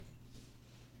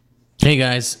Hey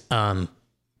guys,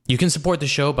 you can support the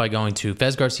show by going to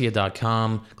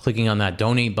fezgarcia.com, clicking on that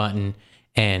donate button,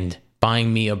 and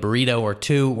buying me a burrito or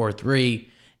two or three.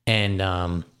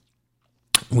 And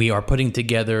we are putting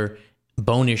together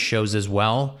bonus shows as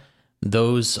well.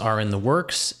 Those are in the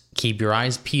works. Keep your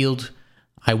eyes peeled.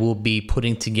 I will be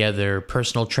putting together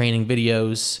personal training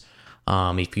videos.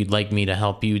 If you'd like me to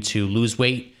help you to lose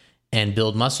weight and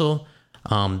build muscle,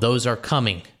 those are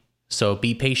coming. So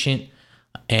be patient.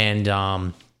 And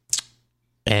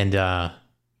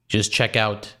just check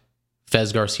out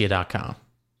fezgarcia.com.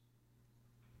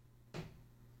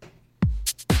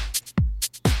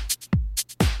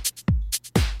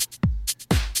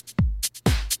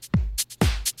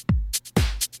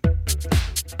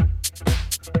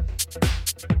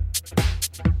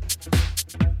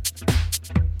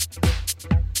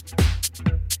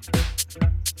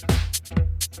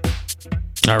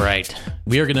 All right,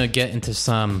 we are going to get into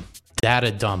some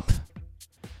data dump.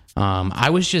 I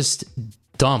was just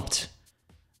dumped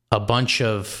a bunch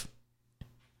of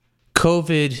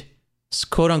COVID,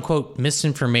 quote unquote,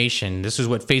 misinformation. This is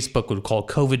what Facebook would call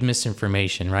COVID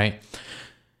misinformation, right?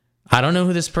 I don't know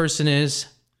who this person is.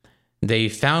 They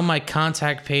found my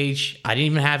contact page. I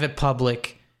didn't even have it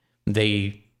public.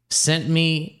 They sent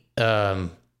me a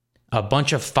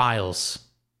bunch of files,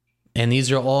 and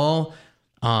these are all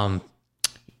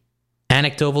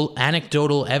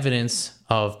anecdotal evidence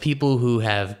of people who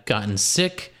have gotten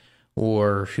sick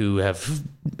or who have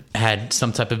had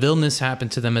some type of illness happen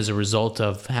to them as a result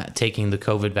of taking the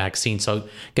COVID vaccine. So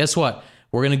guess what?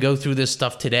 We're going to go through this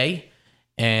stuff today,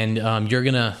 and you're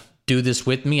going to do this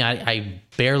with me. I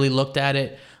barely looked at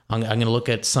it. I'm going to look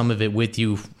at some of it with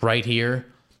you right here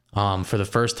for the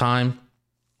first time,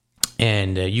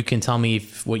 and you can tell me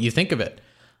what you think of it.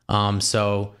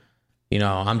 So, you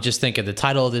know, I'm just thinking the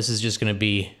title of this is just going to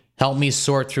be help me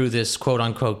sort through this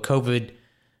quote-unquote COVID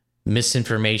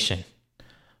misinformation.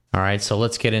 All right, so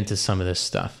let's get into some of this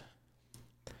stuff.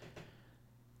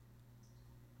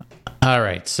 All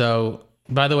right, so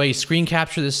by the way, screen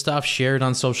capture this stuff, share it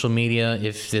on social media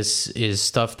if this is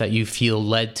stuff that you feel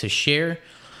led to share.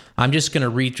 I'm just going to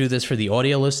read through this for the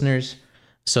audio listeners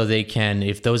so they can,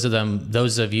 if those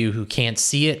of you who can't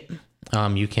see it,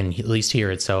 you can at least hear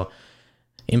it. So,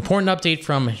 important update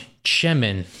from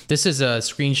Chemin. This is a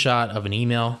screenshot of an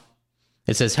email.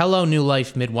 It says, "Hello, New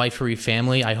Life Midwifery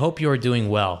family. I hope you are doing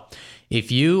well.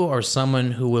 If you or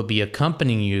someone who will be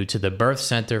accompanying you to the birth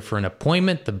center for an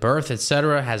appointment, the birth,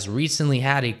 etc., has recently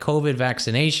had a COVID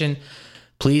vaccination,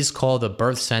 please call the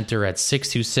birth center at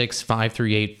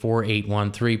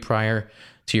 626-538-4813 prior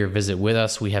to your visit with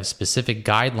us. We have specific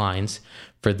guidelines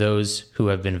for those who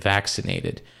have been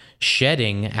vaccinated.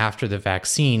 Shedding after the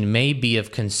vaccine may be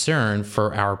of concern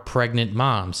for our pregnant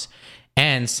moms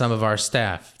and some of our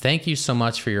staff. Thank you so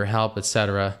much for your help,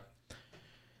 etc."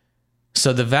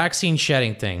 So the vaccine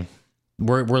shedding thing,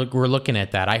 we're looking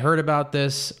at that. I heard about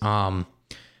this. I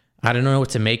don't know what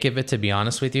to make of it, to be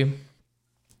honest with you.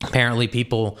 Apparently,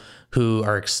 people who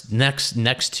are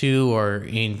next to or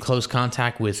in close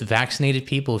contact with vaccinated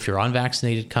people, if you're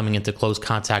unvaccinated, coming into close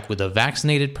contact with a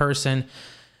vaccinated person,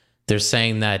 they're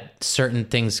saying that certain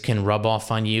things can rub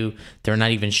off on you. They're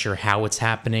not even sure how it's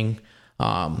happening.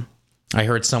 I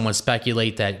heard someone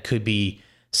speculate that it could be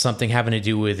something having to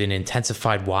do with an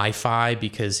intensified Wi-Fi,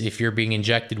 because if you're being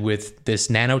injected with this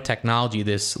nanotechnology,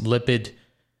 this lipid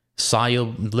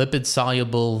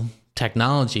soluble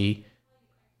technology,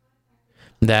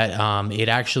 that it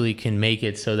actually can make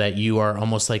it so that you are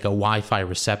almost like a Wi-Fi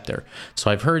receptor.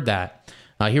 So I've heard that.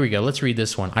 Here we go. Let's read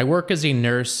this one. "I work as a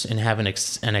nurse and have an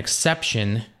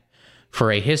exception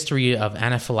for a history of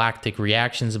anaphylactic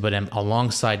reactions, but am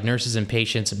alongside nurses and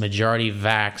patients, majority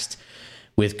vaxxed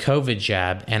with COVID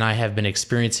jab, and I have been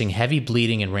experiencing heavy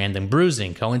bleeding and random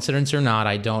bruising. Coincidence or not,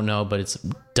 I don't know, but it's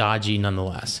dodgy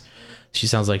nonetheless." She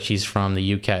sounds like she's from the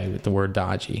UK with the word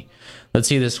dodgy. Let's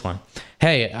see this one.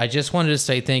 "Hey, I just wanted to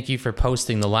say thank you for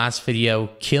posting the last video,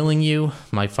 killing you.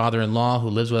 My father-in-law, who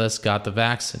lives with us, got the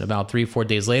vax, and about 3-4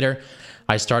 days later,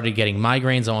 I started getting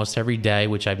migraines almost every day,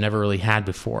 which I've never really had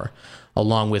before,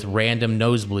 along with random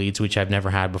nosebleeds, which I've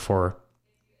never had before.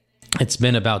 It's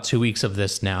been about 2 weeks of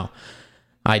this now.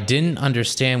 I didn't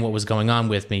understand what was going on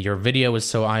with me. Your video was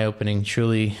so eye-opening,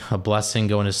 truly a blessing.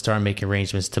 Going to start making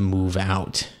arrangements to move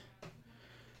out."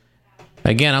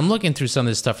 Again, I'm looking through some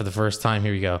of this stuff for the first time.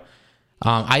 Here we go.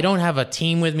 I don't have a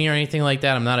team with me or anything like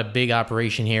that. I'm not a big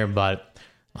operation here, but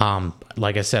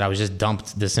like I said, I was just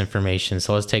dumped this information.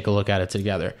 So let's take a look at it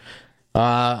together.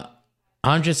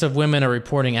 Hundreds of women are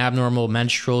reporting abnormal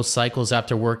menstrual cycles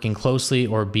after working closely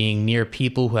or being near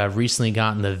people who have recently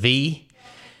gotten the V.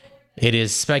 It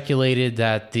is speculated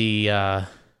that the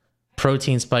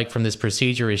protein spike from this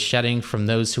procedure is shedding from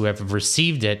those who have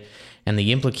received it, and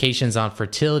the implications on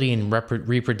fertility and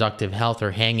reproductive health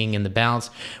are hanging in the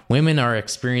balance. Women are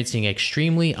experiencing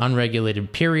extremely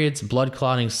unregulated periods, blood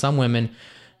clotting. Some women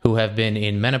who have been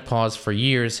in menopause for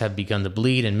years have begun to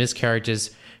bleed, and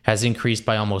miscarriages has increased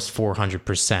by almost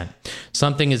 400%.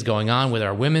 Something is going on with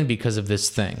our women because of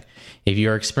this thing. If you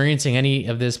are experiencing any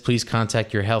of this, please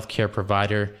contact your healthcare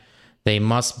provider. They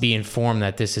must be informed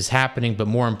that this is happening, but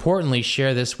more importantly,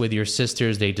 share this with your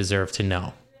sisters. They deserve to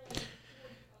know.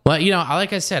 Well,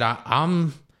 like I said,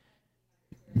 I'm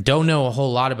don't know a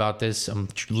whole lot about this. I'm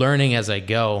learning as I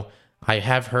go. I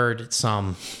have heard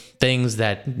some things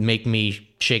that make me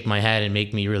shake my head and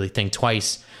make me really think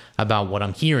twice about what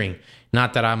I'm hearing.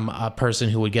 Not that I'm a person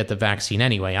who would get the vaccine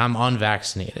anyway. I'm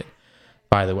unvaccinated,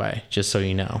 by the way, just so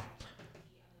you know.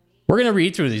 We're going to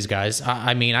read through these guys.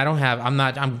 I'm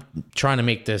trying to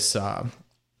make this,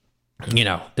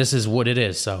 this is what it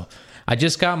is. So I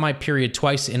just got my period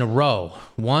twice in a row.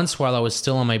 Once while I was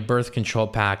still on my birth control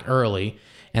pack early,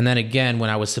 and then again when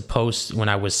I was supposed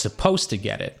to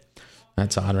get it.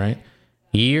 That's odd, right?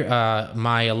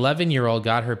 My 11-year-old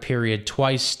got her period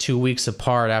twice, 2 weeks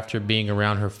apart after being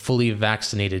around her fully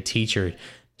vaccinated teacher.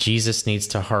 Jesus needs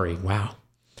to hurry. Wow.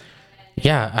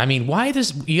 Yeah, I mean, why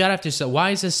is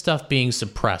this stuff being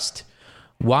suppressed?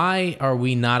 Why are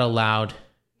we not allowed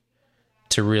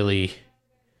to really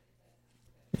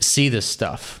see this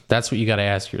stuff? That's what you got to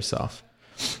ask yourself.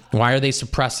 Why are they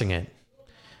suppressing it?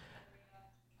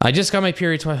 I just got my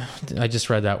period twice. I just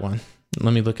read that one.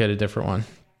 Let me look at a different one.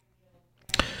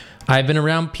 I've been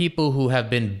around people who have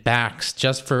been vaxxed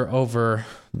just for over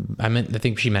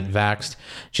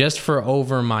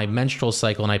my menstrual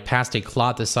cycle, and I passed a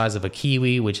clot the size of a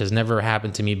kiwi, which has never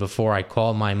happened to me before. I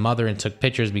called my mother and took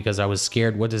pictures because I was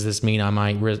scared. What does this mean? Am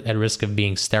I at risk of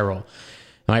being sterile?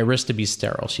 Am I at risk to be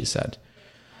sterile, she said.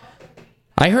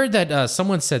 I heard that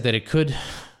someone said that it could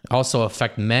also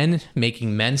affect men,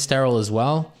 making men sterile as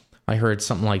well. I heard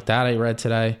something like that I read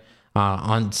today.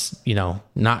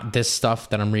 Not this stuff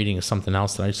that I'm reading, is something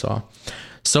else that I saw.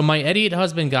 So my idiot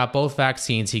husband got both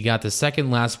vaccines. He got the second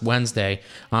last Wednesday.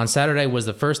 On Saturday was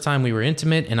the first time we were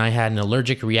intimate, and I had an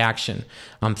allergic reaction.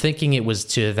 I'm thinking it was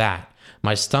to that.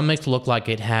 My stomach looked like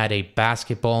it had a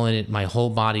basketball in it. My whole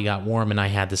body got warm, and I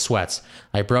had the sweats.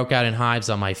 I broke out in hives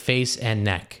on my face and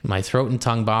neck. My throat and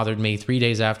tongue bothered me. 3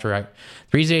 days after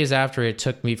it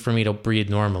took for me to breathe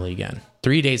normally again.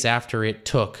 3 days after it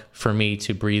took for me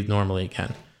to breathe normally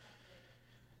again.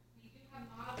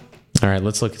 All right,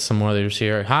 let's look at some more others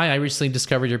here. Hi, I recently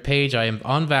discovered your page. I am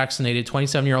unvaccinated,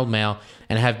 27-year-old male,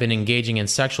 and have been engaging in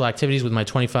sexual activities with my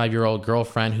 25-year-old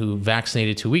girlfriend who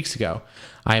vaccinated 2 weeks ago.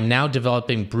 I am now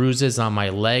developing bruises on my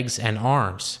legs and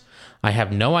arms. I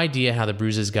have no idea how the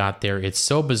bruises got there. It's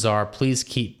so bizarre. Please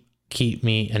keep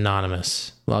me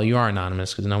anonymous. Well, you are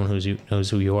anonymous because no one knows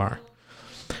who you are.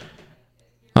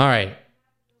 All right.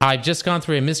 I've just gone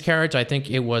through a miscarriage. I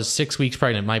think it was 6 weeks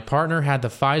pregnant. My partner had the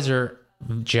Pfizer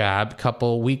jab a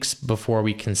couple weeks before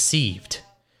we conceived.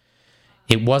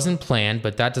 It wasn't planned,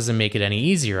 but that doesn't make it any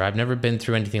easier. I've never been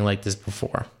through anything like this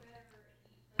before.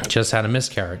 Just had a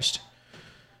miscarriage.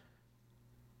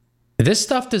 This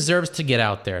stuff deserves to get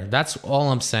out there. That's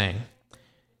all I'm saying.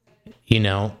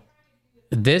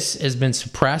 This has been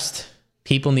suppressed.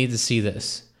 People need to see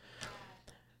this.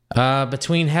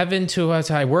 Between heaven to us,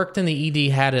 I worked in the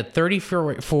ED, had a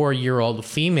 34-year-old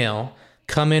female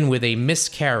come in with a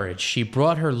miscarriage. She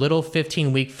brought her little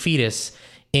 15-week fetus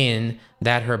in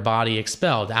that her body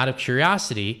expelled. Out of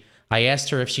curiosity, I asked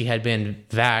her if she had been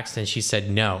vaxxed, and she said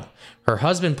no. Her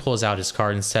husband pulls out his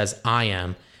card and says, I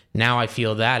am. Now I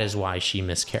feel that is why she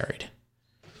miscarried.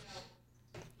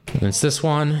 And it's this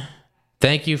one.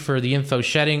 Thank you for the info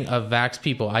shedding of vax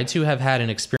people. I too have had an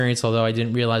experience, although I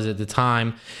didn't realize at the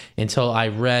time until I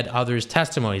read others'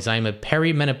 testimonies. I am a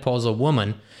perimenopausal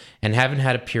woman and haven't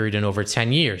had a period in over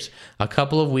 10 years. A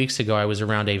couple of weeks ago, I was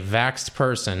around a vaxxed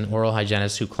person, oral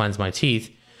hygienist, who cleansed my teeth.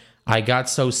 I got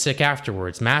so sick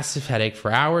afterwards. Massive headache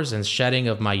for hours and shedding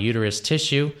of my uterus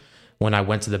tissue when I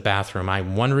went to the bathroom.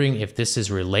 I'm wondering if this is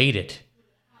related.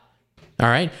 All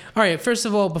right. First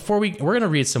of all, we're going to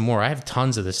read some more. I have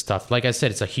tons of this stuff. Like I said,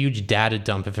 it's a huge data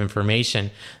dump of information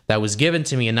that was given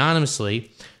to me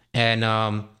anonymously. And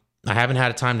I haven't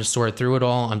had time to sort through it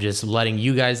all. I'm just letting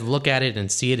you guys look at it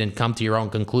and see it and come to your own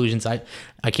conclusions. I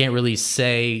can't really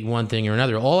say one thing or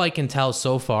another. All I can tell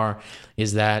so far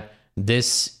is that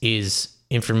this is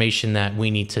information that we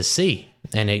need to see,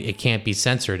 and it can't be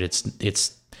censored.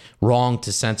 It's wrong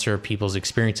to censor people's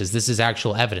experiences. This is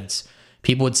actual evidence.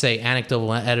 People would say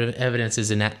anecdotal evidence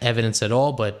isn't evidence at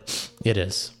all, but it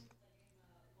is.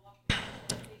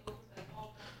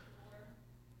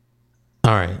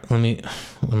 All right, what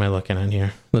am I looking at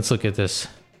here? Let's look at this.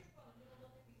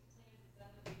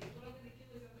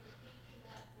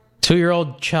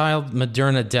 2-year-old child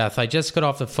Moderna death. I just got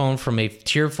off the phone from a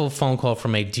tearful phone call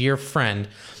from a dear friend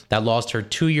that lost her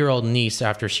 2-year-old niece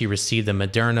after she received the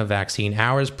Moderna vaccine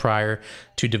hours prior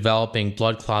to developing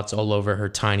blood clots all over her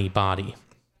tiny body.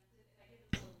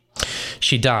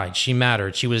 She died. She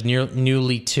mattered. She was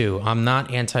newly 2. I'm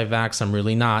not anti-vax. I'm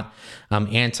really not. I'm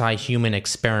anti-human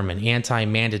experiment,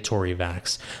 anti-mandatory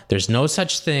vax. There's no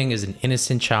such thing as an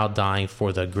innocent child dying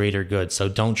for the greater good, so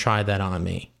don't try that on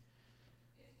me.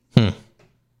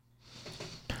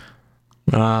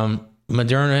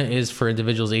 Moderna is for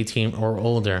individuals 18 or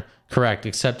older. Correct,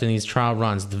 except in these trial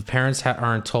runs. The parents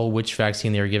aren't told which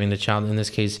vaccine they are giving the child. In this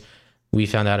case, we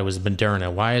found out it was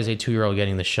Moderna. Why is a 2-year-old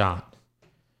getting the shot?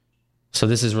 So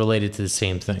this is related to the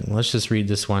same thing. Let's just read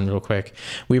this one real quick.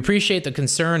 We appreciate the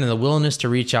concern and the willingness to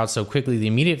reach out so quickly. The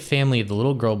immediate family of the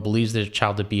little girl believes their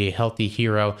child to be a healthy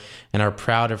hero and are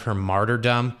proud of her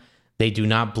martyrdom. They do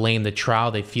not blame the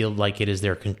trial. They feel like it is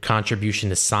their contribution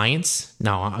to science.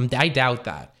 No, I doubt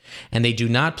that. And they do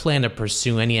not plan to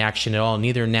pursue any action at all,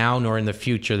 neither now nor in the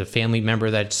future. The family member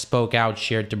that spoke out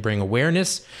shared to bring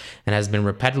awareness and has been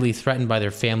repeatedly threatened by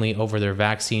their family over their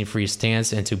vaccine-free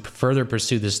stance, and to further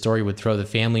pursue this story would throw the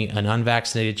family and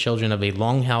unvaccinated children of a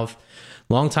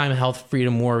long-time health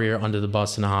freedom warrior under the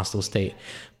bus in a hostile state.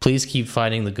 Please keep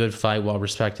fighting the good fight while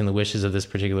respecting the wishes of this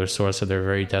particular source of their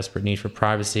very desperate need for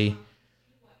privacy.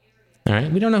 All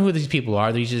right, we don't know who these people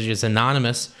are. These are just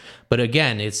anonymous. But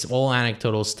again, it's all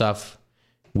anecdotal stuff,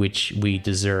 which we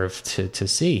deserve to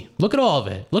see. Look at all of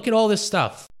it. Look at all this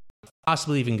stuff.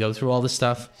 Possibly even go through all this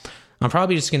stuff. I'm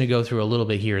probably just going to go through a little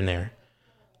bit here and there.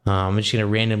 I'm just going to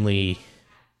randomly...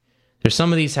 There's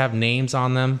some of these have names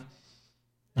on them.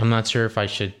 I'm not sure if I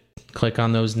should click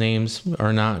on those names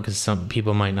or not, because some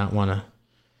people might not want to...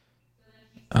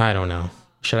 I don't know.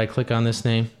 Should I click on this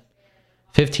name?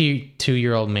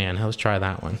 52-year-old man. Let's try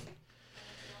that one.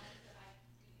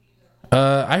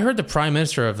 I heard the Prime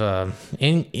Minister of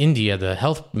in India, the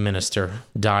health minister,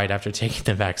 died after taking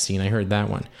the vaccine. I heard that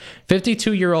one.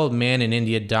 52-year-old man in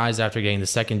India dies after getting the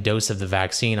second dose of the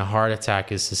vaccine. A heart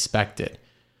attack is suspected.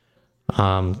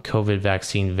 COVID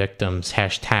vaccine victims.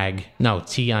 Hashtag. No,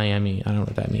 TIME. I don't know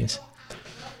what that means.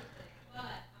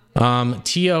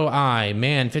 TOI.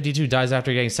 Man, 52 dies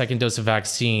after getting second dose of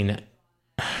vaccine.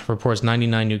 Reports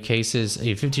 99 new cases.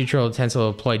 A 52-year-old intensive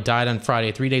employee died on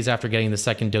Friday, 3 days after getting the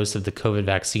second dose of the COVID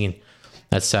vaccine,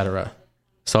 etc.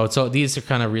 So these are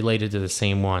kind of related to the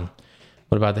same one.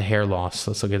 What about the hair loss?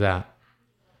 Let's look at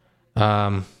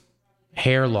that.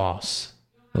 Hair loss.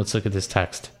 Let's look at this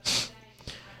text.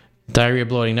 Diarrhea,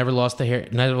 bloating. Never lost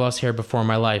hair before in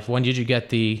my life. When did you get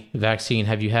the vaccine?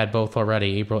 Have you had both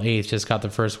already? April 8th. Just got the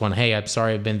first one. Hey, I'm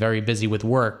sorry. I've been very busy with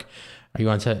work. Are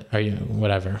you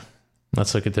whatever?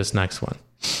 Let's look at this next one.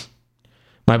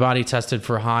 My body tested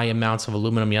for high amounts of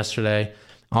aluminum yesterday.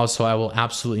 Also, I will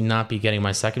absolutely not be getting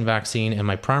my second vaccine, and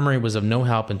my primary was of no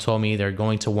help and told me they're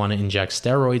going to want to inject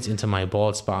steroids into my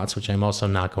bald spots, which I'm also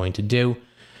not going to do,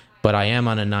 but I am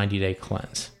on a 90-day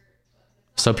cleanse.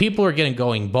 So people are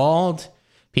going bald.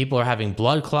 People are having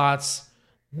blood clots.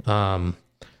 I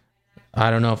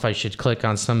don't know if I should click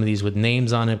on some of these with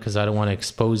names on it because I don't want to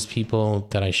expose people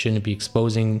that I shouldn't be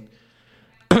exposing.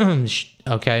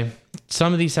 Okay.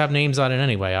 Some of these have names on it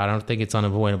anyway. I don't think it's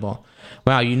unavoidable.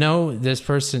 Wow, this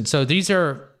person. So these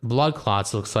are blood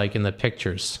clots, looks like, in the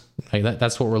pictures. Like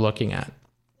that's what we're looking at.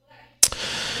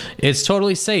 It's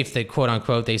totally safe, they quote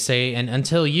unquote, they say, and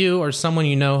until you or someone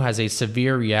you know has a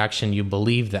severe reaction, you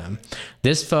believe them.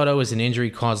 This photo is an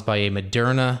injury caused by a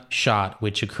Moderna shot,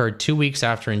 which occurred 2 weeks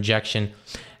after injection.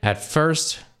 At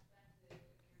first,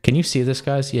 can you see this,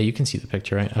 guys? Yeah, you can see the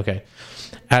picture, right? Okay.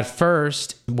 At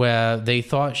first, where they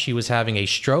thought she was having a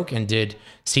stroke and did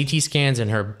CT scans in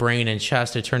her brain and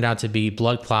chest, it turned out to be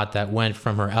blood clot that went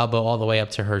from her elbow all the way up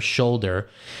to her shoulder.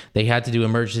 They had to do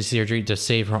emergency surgery to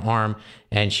save her arm,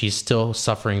 and she's still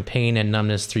suffering pain and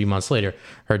numbness 3 months later.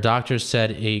 Her doctors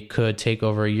said it could take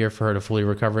over a year for her to fully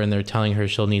recover, and they're telling her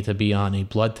she'll need to be on a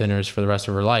blood thinners for the rest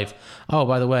of her life. Oh,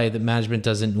 by the way, the management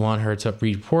doesn't want her to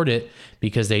report it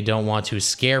because they don't want to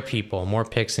scare people. More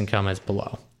pics and comments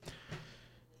below.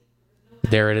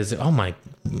 There it is. Oh my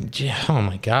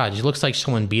God. It looks like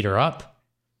someone beat her up.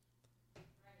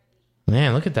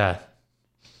 Man, look at that.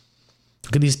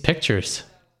 Look at these pictures.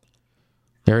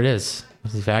 There it is.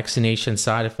 Vaccination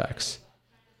side effects.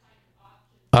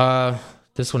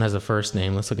 This one has a first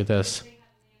name. Let's look at this.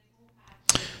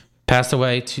 Passed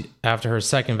away after her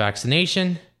second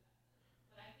vaccination.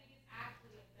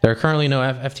 There are currently no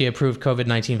FDA-approved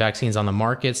COVID-19 vaccines on the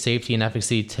market. Safety and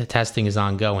efficacy testing is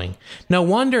ongoing. No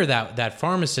wonder that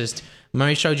pharmacist,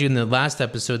 I showed you in the last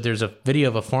episode, there's a video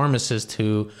of a pharmacist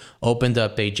who opened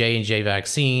up a J&J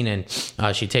vaccine, and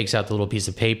she takes out the little piece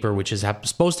of paper, which is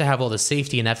supposed to have all the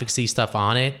safety and efficacy stuff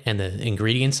on it and the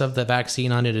ingredients of the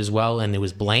vaccine on it as well, and it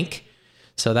was blank.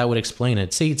 So that would explain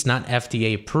it. See, it's not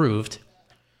FDA-approved.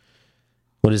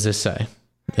 What does this say?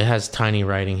 It has tiny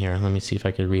writing here. Let me see if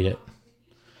I could read it.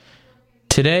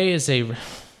 Today is a...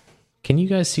 Can you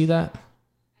guys see that?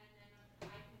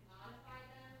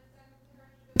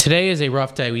 Today is a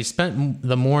rough day. We spent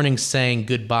the morning saying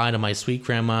goodbye to my sweet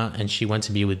grandma, and she went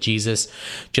to be with Jesus.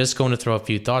 Just going to throw a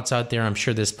few thoughts out there. I'm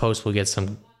sure this post will get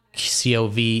some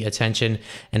COV attention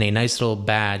and a nice little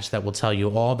badge that will tell you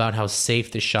all about how safe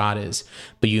the shot is.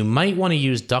 But you might want to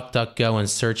use DuckDuckGo and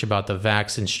search about the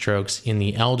vaccine strokes in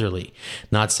the elderly.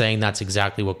 Not saying that's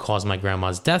exactly what caused my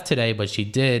grandma's death today, but she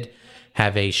did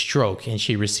have a stroke, and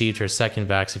she received her second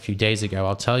vax a few days ago.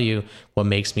 I'll tell you what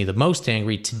makes me the most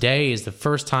angry. Today is the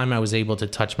first time I was able to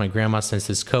touch my grandma since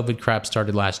this COVID crap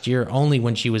started last year. Only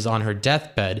when she was on her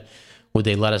deathbed would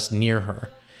they let us near her.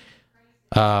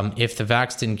 If the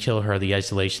vax didn't kill her, the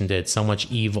isolation did. So much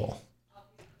evil.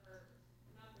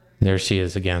 There she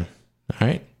is again. All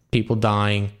right. People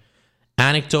dying.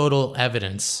 Anecdotal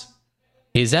evidence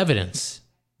is evidence.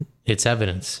 It's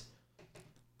evidence.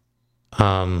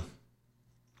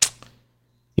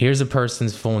 Here's a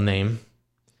person's full name.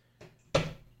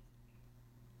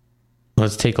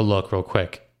 Let's take a look real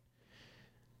quick.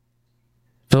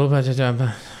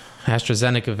 AstraZeneca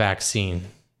vaccine.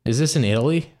 Is this in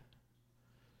Italy?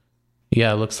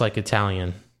 Yeah, it looks like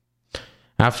Italian.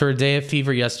 After a day of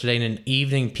fever yesterday and an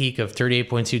evening peak of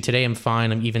 38.2, today I'm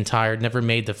fine. I'm even tired. Never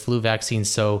made the flu vaccine,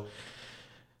 so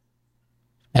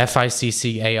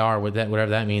FICCAR,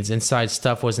 whatever that means. Inside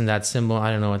stuff wasn't that simple.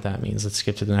 I don't know what that means. Let's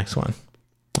skip to the next one.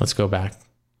 Let's go back.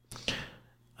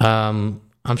 I'm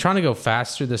trying to go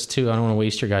fast through this too. I don't want to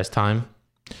waste your guys' time.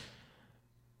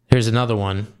 Here's another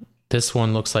one. This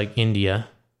one looks like India.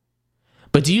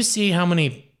 But do you see how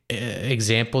many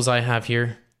examples I have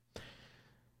here?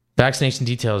 Vaccination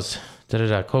details.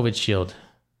 COVID shield.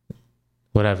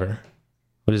 Whatever.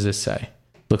 What does this say?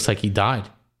 Looks like he died.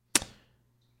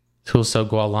 Tulso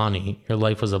Gualani. Your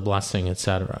life was a blessing,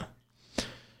 etc.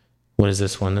 What is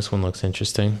this one? This one looks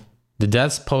interesting. The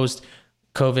deaths post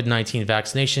COVID-19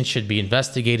 vaccination should be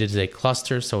investigated as a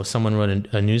cluster. So someone wrote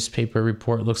a newspaper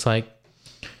report, looks like.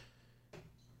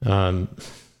 Maybe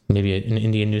an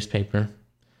Indian newspaper.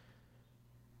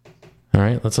 All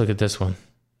right, let's look at this one.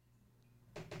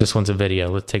 This one's a video.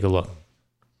 Let's take a look.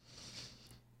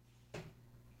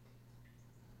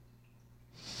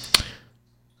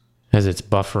 As it's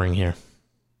buffering here.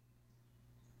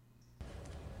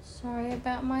 Sorry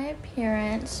about my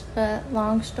appearance, but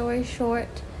long story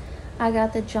short, I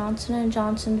got the Johnson &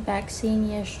 Johnson vaccine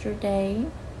yesterday.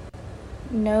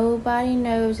 Nobody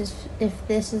knows if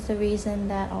this is the reason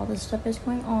that all this stuff is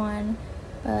going on,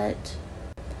 but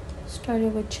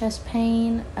started with chest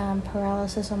pain,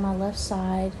 paralysis on my left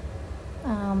side.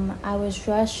 I was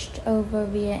rushed over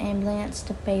via ambulance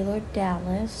to Baylor,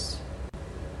 Dallas,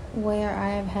 where I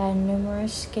have had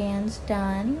numerous scans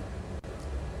done.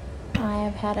 I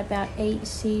have had about 8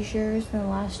 seizures in the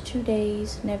last 2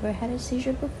 days. Never had a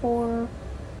seizure before.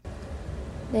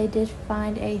 They did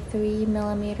find a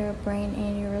 3mm brain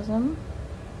aneurysm.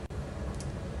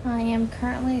 I am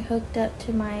currently hooked up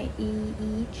to my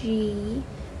EEG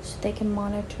so they can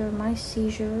monitor my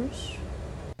seizures.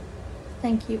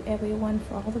 Thank you everyone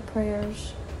for all the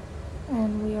prayers,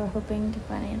 and we are hoping to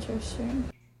find answers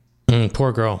soon.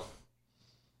 Poor girl.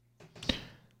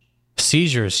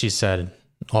 Seizures, she said,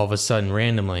 all of a sudden,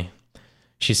 randomly.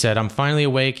 She said, I'm finally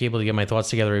awake, able to get my thoughts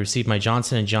together. I received my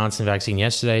Johnson & Johnson vaccine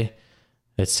yesterday,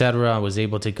 etc. I was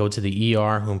able to go to the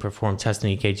ER, whom performed tests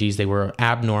and EKGs. They were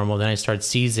abnormal. Then I started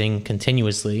seizing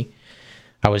continuously.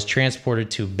 I was transported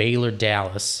to Baylor,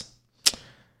 Dallas,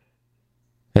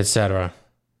 etc.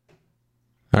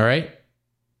 All right.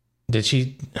 Did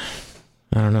she...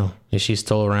 I don't know. Is she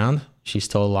still around? Is she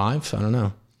still alive? I don't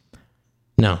know.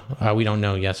 No, we don't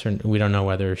know. Yes or we don't know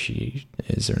whether she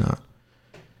is or not.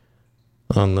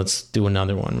 Let's do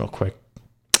another one real quick.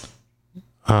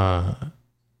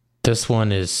 This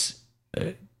one is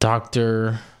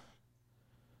Dr.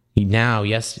 Now,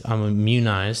 yes, I'm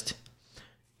immunized.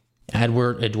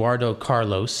 Eduardo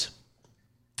Carlos.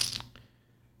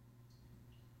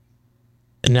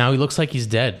 And now he looks like he's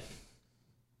dead.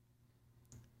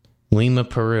 Lima,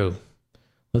 Peru.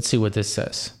 Let's see what this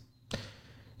says.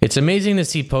 It's amazing to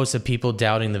see posts of people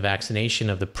doubting the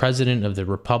vaccination of the president of the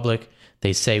republic.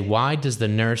 They say, why does the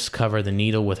nurse cover the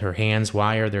needle with her hands?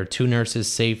 Why are there two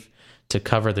nurses safe to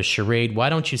cover the charade? Why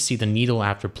don't you see the needle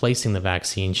after placing the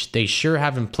vaccine? They sure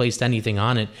haven't placed anything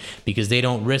on it because they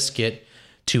don't risk it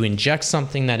to inject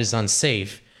something that is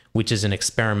unsafe, which is an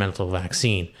experimental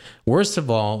vaccine. Worst of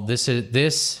all is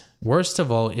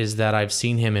that I've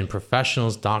seen him in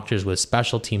professionals, doctors with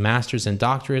specialty masters and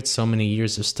doctorates, so many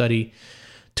years of study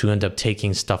to end up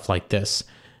taking stuff like this.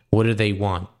 What do they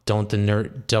want? Don't the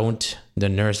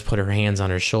nurse put her hands on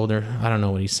her shoulder? I don't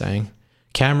know what he's saying.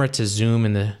 Camera to zoom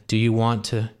in the, do you want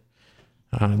to?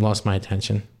 I lost my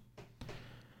attention.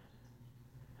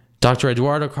 Dr.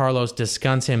 Eduardo Carlos,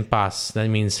 descanse en paz. That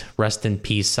means rest in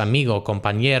peace. Amigo,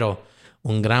 compañero,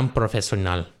 un gran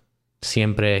profesional.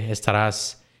 Siempre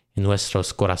estarás en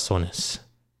nuestros corazones.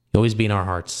 You'll always be in our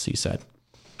hearts, he said.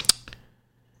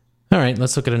 All right,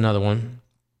 let's look at another one.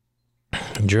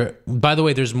 By the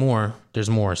way, there's more,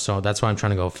 so that's why I'm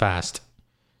trying to go fast.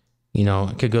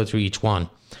 I could go through each one.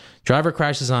 Driver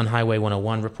crashes on Highway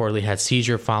 101, reportedly had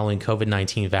seizure following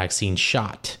COVID-19 vaccine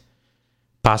shot.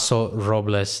 Paso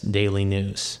Robles Daily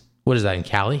News. What is that, in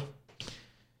Cali?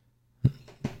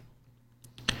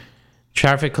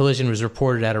 Traffic collision was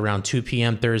reported at around 2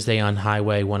 p.m. Thursday on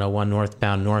Highway 101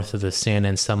 northbound north of the San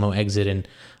Anselmo exit in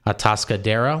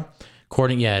Atascadero.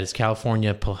 It's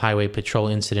California Highway Patrol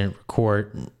incident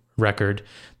record.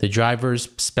 The driver's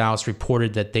spouse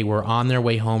reported that they were on their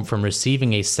way home from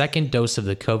receiving a second dose of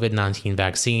the COVID-19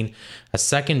 vaccine. A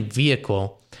second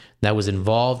vehicle that was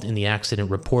involved in the accident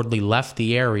reportedly left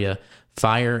the area.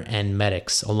 Fire and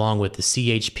medics, along with the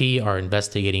CHP, are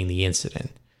investigating the incident.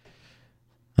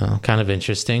 Kind of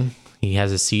interesting. He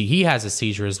has a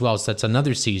seizure as well, so that's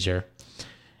another seizure.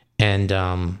 And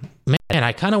man,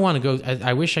 I kind of want to go.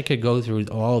 I wish I could go through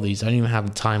all these. I don't even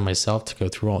have time myself to go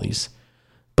through all these,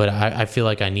 but I feel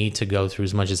like I need to go through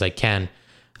as much as I can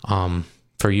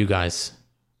for you guys.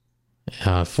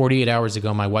 48 hours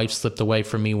ago, my wife slipped away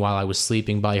from me while I was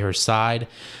sleeping by her side.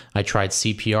 I tried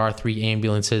CPR, 3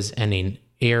 ambulances, and an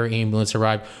air ambulance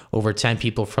arrived. Over 10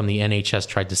 people from the NHS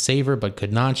tried to save her, but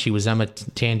could not. She was Emma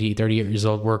Tandy, 38 years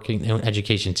old, working in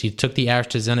education. She took the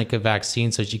AstraZeneca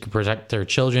vaccine so she could protect her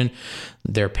children,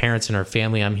 their parents, and her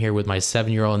family. I'm here with my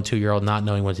 7-year-old and 2-year-old, not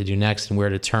knowing what to do next and where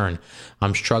to turn.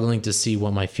 I'm struggling to see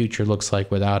what my future looks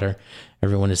like without her.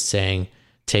 Everyone is saying,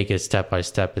 take it step by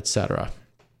step, etc.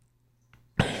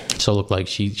 So it looked like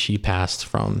she passed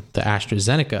from the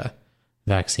AstraZeneca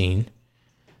vaccine.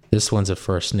 This one's a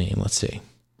first name. Let's see.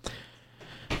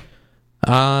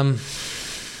 On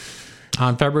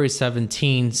February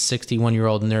 17,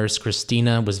 61-year-old nurse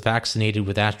Christina was vaccinated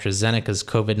with AstraZeneca's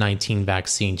COVID-19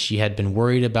 vaccine. She had been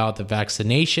worried about the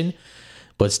vaccination,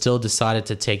 but still decided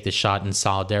to take the shot in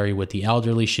solidarity with the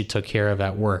elderly she took care of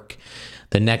at work.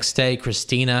 The next day,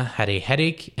 Christina had a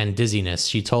headache and dizziness.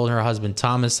 She told her husband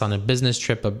Thomas on a business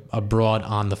trip abroad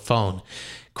on the phone,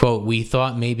 quote, "We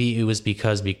thought maybe it was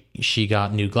because she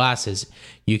got new glasses.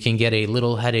 You can get a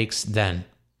little headaches then.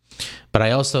 But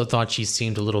I also thought she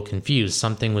seemed a little confused.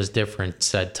 Something was different,"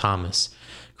 said Thomas.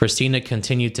 Christina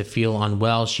continued to feel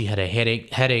unwell. She had a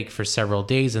headache for several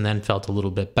days and then felt a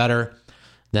little bit better.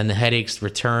 Then the headaches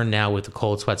returned, now with the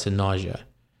cold sweats and nausea.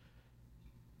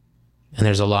 And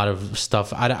there's a lot of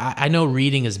stuff. I know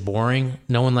reading is boring.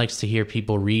 No one likes to hear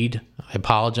people read. I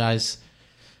apologize.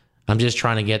 I'm just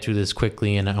trying to get through this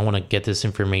quickly, and I want to get this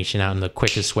information out in the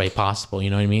quickest way possible. You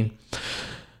know what I mean?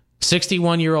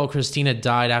 61-year-old Christina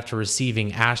died after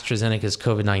receiving AstraZeneca's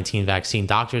COVID-19 vaccine.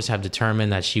 Doctors have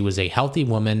determined that she was a healthy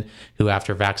woman who,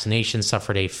 after vaccination,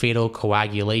 suffered a fatal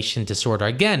coagulation disorder.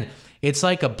 Again, it's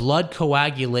like a blood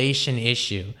coagulation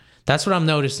issue. That's what I'm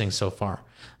noticing so far.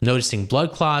 I'm noticing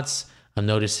blood clots. I'm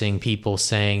noticing people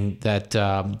saying that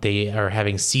they are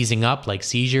having seizing up, like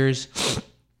seizures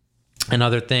and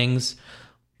other things.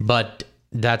 But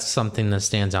that's something that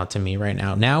stands out to me right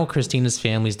now. Now, Christina's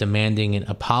family is demanding an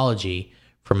apology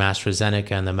from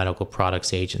AstraZeneca and the Medical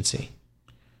Products Agency.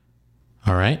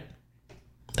 All right.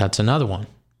 That's another one.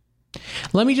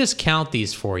 Let me just count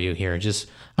these for you here.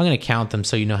 I'm going to count them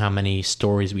so you know how many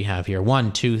stories we have here.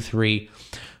 1, 2, 3,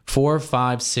 4,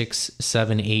 5, 6,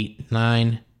 7, 8,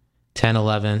 9, 10,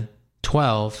 11,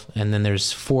 12. And then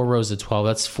there's 4 rows of 12.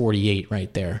 That's 48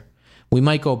 right there. We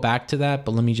might go back to that,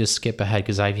 but let me just skip ahead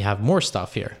because I have more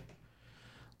stuff here.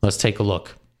 Let's take a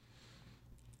look.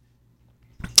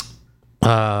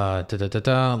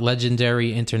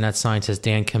 Legendary internet scientist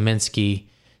Dan Kaminsky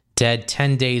dead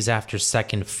 10 days after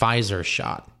second Pfizer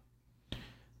shot.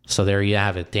 So there you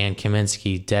have it. Dan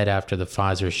Kaminsky dead after the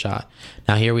Pfizer shot.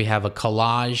 Now here we have a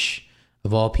collage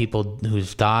of all people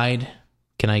who've died.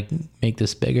 Can I make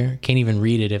this bigger? Can't even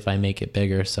read it if I make it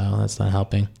bigger, so that's not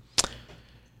helping.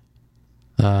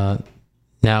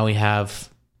 Now we have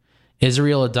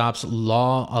Israel adopts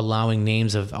law allowing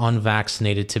names of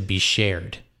unvaccinated to be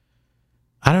shared.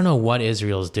 I don't know what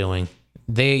Israel's doing.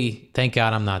 Thank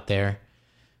God I'm not there.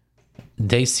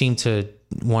 They seem to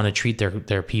want to treat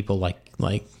their people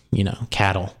like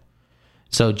cattle.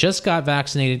 So just got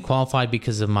vaccinated, qualified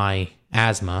because of my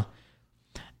asthma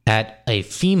at a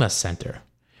FEMA center.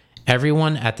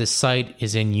 Everyone at the site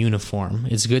is in uniform.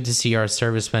 It's good to see our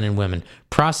servicemen and women.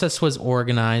 Process was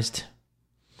organized,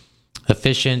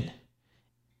 efficient,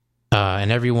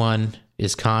 and everyone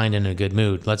is kind and in a good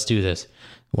mood. Let's do this.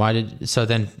 So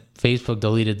then Facebook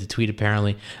deleted the tweet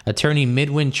apparently. Attorney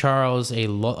Midwin Charles, a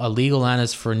legal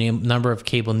analyst for a number of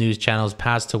cable news channels,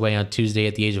 passed away on Tuesday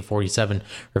at the age of 47,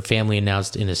 her family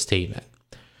announced in a statement.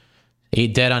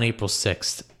 Dead on April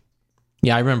 6th.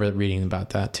 Yeah, I remember reading about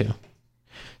that too.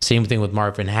 Same thing with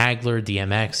Marvin Hagler,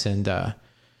 DMX,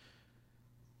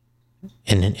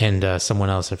 and someone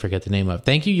else I forget the name of.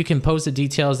 Thank you. You can post the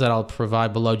details that I'll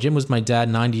provide below. Jim was my dad,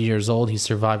 90 years old. He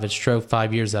survived a stroke,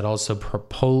 5 years that also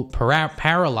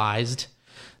paralyzed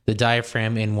the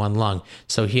diaphragm in one lung.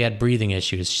 So he had breathing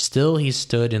issues. Still, he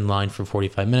stood in line for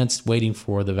 45 minutes waiting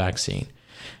for the vaccine.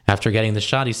 After getting the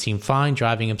shot, he seemed fine,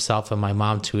 driving himself and my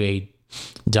mom to a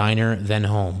diner, then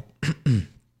home.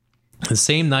 The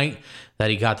same night that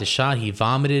he got the shot, he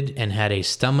vomited and had a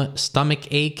stomach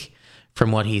ache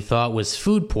from what he thought was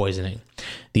food poisoning.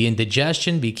 The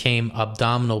indigestion became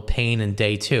abdominal pain in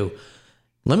day 2.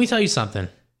 Let me tell you something.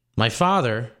 My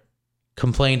father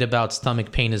complained about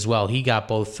stomach pain as well. He got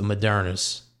both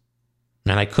Modernas,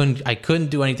 and I couldn't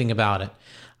do anything about it.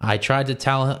 I tried to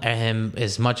tell him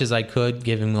as much as I could,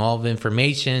 give him all the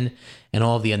information and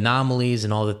all the anomalies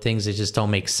and all the things that just don't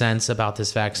make sense about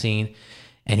this vaccine,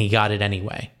 and he got it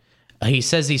anyway. He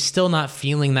says he's still not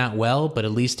feeling that well, but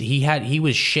at least he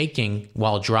was shaking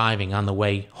while driving on the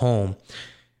way home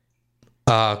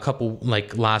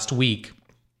last week.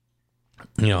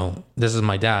 This is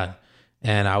my dad,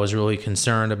 and I was really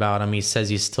concerned about him. He says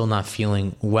he's still not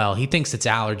feeling well. He thinks it's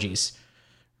allergies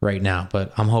right now,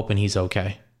 but I'm hoping he's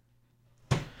okay.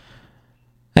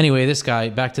 Anyway,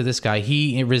 back to this guy.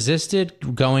 He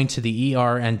resisted going to the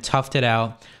ER and toughed it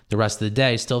out the rest of the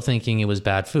day, still thinking it was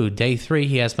bad food. Day 3,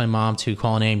 he asked my mom to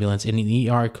call an ambulance. In the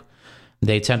ER,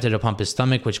 they attempted to pump his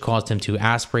stomach, which caused him to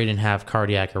aspirate and have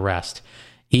cardiac arrest.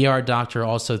 ER doctor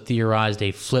also theorized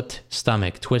a flipped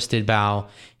stomach, twisted bowel.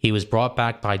 He was brought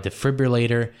back by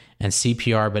defibrillator and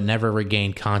CPR, but never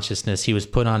regained consciousness. He was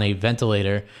put on a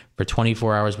ventilator for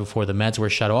 24 hours before the meds were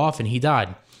shut off, and he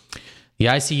died. The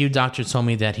ICU doctor told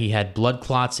me that he had blood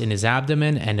clots in his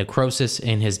abdomen and necrosis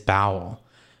in his bowel.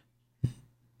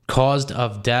 Cause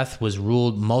of death was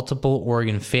ruled multiple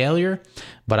organ failure,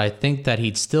 but I think that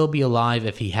he'd still be alive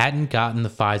if he hadn't gotten the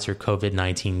Pfizer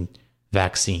COVID-19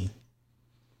 vaccine.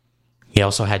 He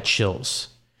also had chills.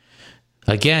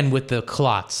 Again, with the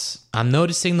clots, I'm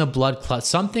noticing the blood clots.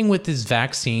 Something with his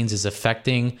vaccines is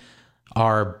affecting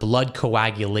our blood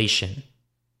coagulation.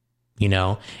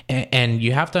 And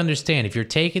you have to understand, if you're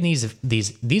taking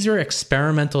these are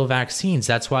experimental vaccines.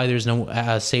 That's why there's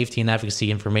no safety and efficacy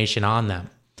information on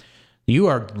them. You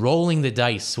are rolling the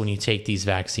dice when you take these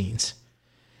vaccines.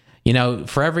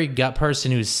 For every gut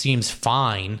person who seems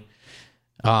fine,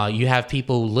 you have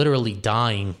people literally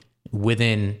dying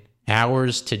within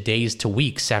hours to days to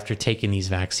weeks after taking these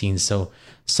vaccines.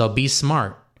 So be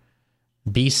smart.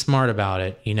 Be smart about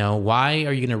it. Why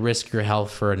are you going to risk your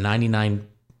health for a 99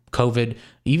 COVID?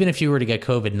 Even if you were to get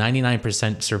COVID, 99%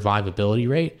 survivability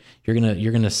rate,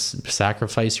 you're gonna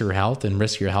sacrifice your health and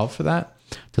risk your health for that?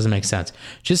 Doesn't make sense.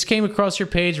 Just came across your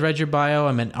page, read your bio.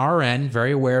 I'm an RN,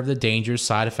 very aware of the dangers,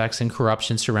 side effects, and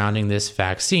corruption surrounding this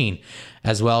vaccine,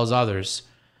 as well as others.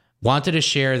 Wanted to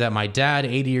share that my dad,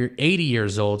 80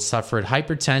 years old, suffered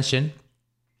hypertension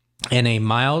and a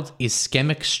mild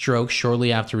ischemic stroke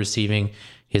shortly after receiving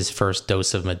his first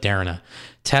dose of Moderna.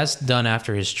 Tests done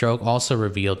after his stroke also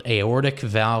revealed aortic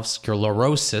valve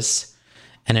sclerosis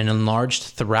and an enlarged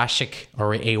thoracic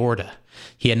or aorta.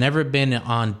 He had never been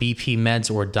on BP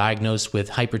meds or diagnosed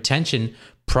with hypertension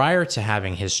prior to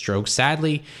having his stroke.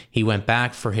 Sadly, he went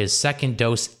back for his second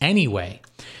dose anyway.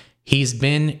 He's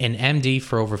been an MD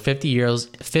for over 50 years,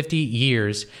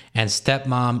 and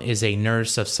stepmom is a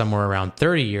nurse of somewhere around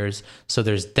 30 years, so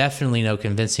there's definitely no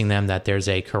convincing them that there's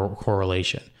a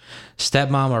correlation.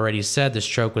 Stepmom already said the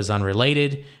stroke was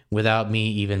unrelated without me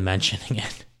even mentioning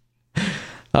it.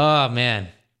 Oh, man.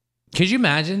 Could you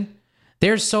imagine?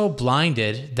 They're so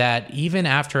blinded that even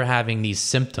after having these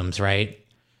symptoms, right,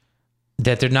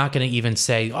 that they're not going to even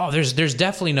say, oh, there's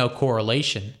definitely no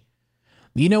correlation.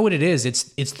 You know what it is?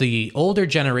 It's the older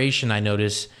generation, I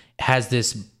notice, has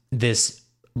this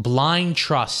blind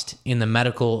trust in the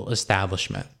medical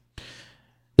establishment.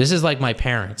 This is like my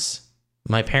parents.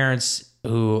 My parents,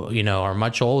 who, are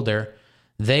much older,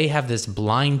 they have this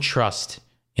blind trust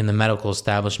in the medical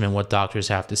establishment, what doctors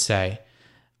have to say.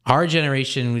 Our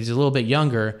generation, who's a little bit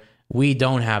younger, we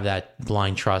don't have that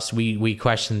blind trust. We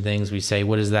question things. We say,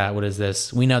 what is that? What is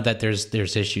this? We know that there's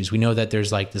issues. We know that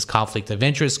there's like this conflict of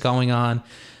interest going on.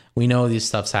 We know these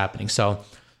stuff's happening. So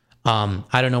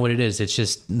I don't know what it is. It's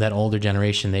just that older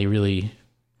generation, they believe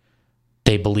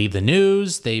the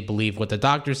news. They believe what the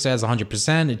doctor says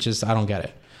 100%. It just, I don't get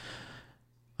it.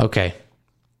 Okay.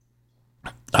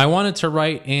 I wanted to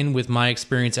write in with my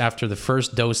experience after the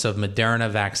first dose of Moderna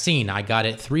vaccine. I got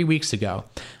it 3 weeks ago.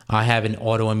 I have an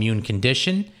autoimmune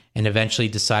condition and eventually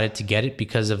decided to get it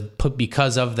because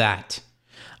of that.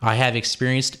 I have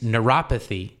experienced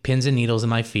neuropathy, pins and needles in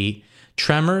my feet,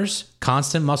 tremors,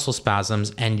 constant muscle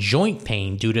spasms, and joint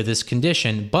pain due to this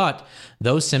condition, but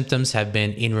those symptoms have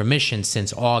been in remission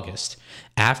since August.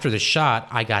 After the shot,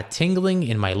 I got tingling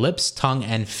in my lips, tongue,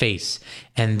 and face,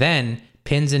 and then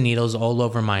pins and needles all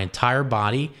over my entire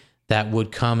body that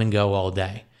would come and go all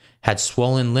day. Had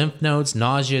swollen lymph nodes,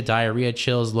 nausea, diarrhea,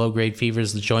 chills, low-grade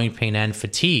fevers, joint pain, and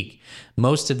fatigue.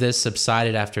 Most of this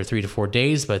subsided after 3 to 4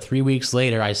 days, but 3 weeks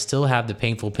later, I still have the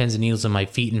painful pins and needles in my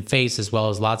feet and face, as well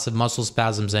as lots of muscle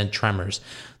spasms and tremors.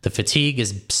 The fatigue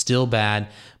is still bad.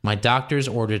 My doctors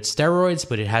ordered steroids,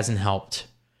 but it hasn't helped.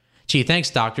 Gee, thanks,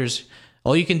 doctors.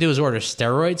 All you can do is order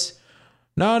steroids?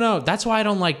 No, that's why I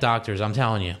don't like doctors, I'm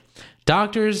telling you.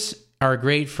 Doctors are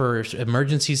great for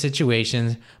emergency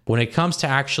situations, but when it comes to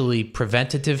actually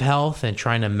preventative health and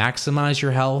trying to maximize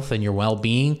your health and your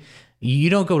well-being, you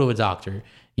don't go to a doctor.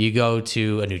 You go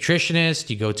to a nutritionist,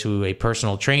 you go to a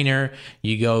personal trainer,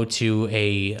 you go to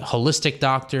a holistic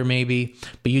doctor maybe,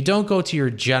 but you don't go to your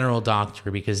general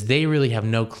doctor because they really have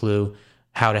no clue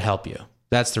how to help you.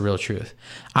 That's the real truth.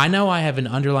 I know I have an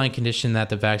underlying condition that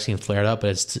the vaccine flared up,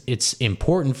 but it's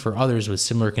important for others with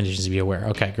similar conditions to be aware.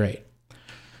 Okay, great.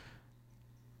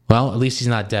 Well, at least he's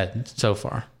not dead so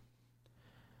far.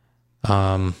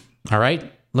 All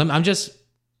right.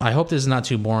 I hope this is not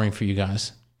too boring for you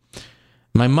guys.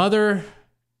 My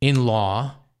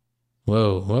mother-in-law,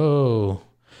 whoa.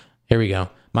 Here we go.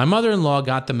 My mother-in-law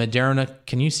got the Moderna.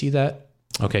 Can you see that?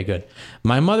 Okay, good.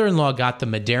 My mother-in-law got the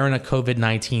Moderna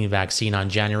COVID-19 vaccine on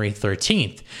January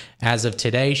 13th. As of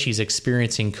today, she's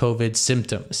experiencing COVID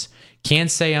symptoms.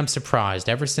 Can't say I'm surprised.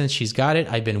 Ever since she's got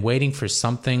it, I've been waiting for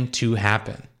something to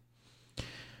happen.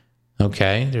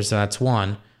 Okay, that's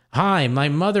one. Hi, my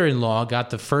mother-in-law got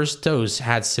the first dose,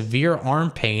 had severe arm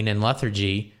pain and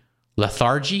lethargy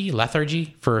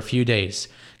for a few days.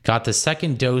 Got the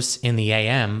second dose in the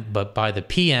AM, but by the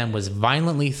PM was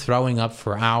violently throwing up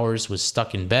for hours, was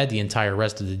stuck in bed the entire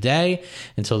rest of the day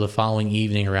until the following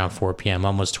evening around 4 p.m.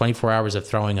 Almost 24 hours of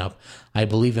throwing up. I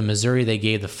believe in Missouri they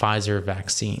gave the Pfizer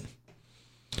vaccine.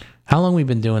 How long have we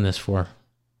been doing this for?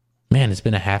 Man, it's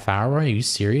been a half hour. Are you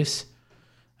serious?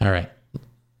 All right.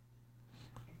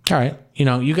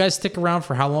 You guys stick around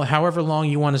for however long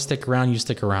you want to stick around, you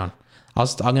stick around. I'm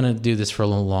going to do this for a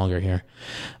little longer here.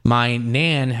 My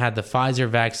nan had the Pfizer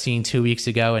vaccine 2 weeks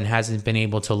ago and hasn't been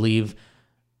able to leave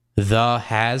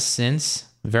since.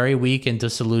 Very weak and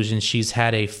disillusioned. She's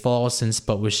had a fall since,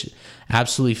 but was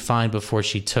absolutely fine before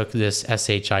she took this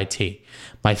SHIT.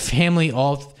 My family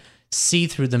all see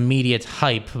through the media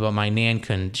hype, but my nan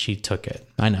couldn't. She took it.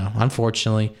 I know,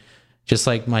 unfortunately. Just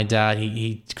like my dad,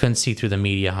 he couldn't see through the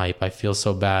media hype. I feel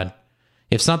so bad.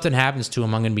 If something happens to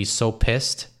him, I'm going to be so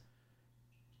pissed.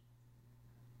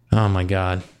 Oh my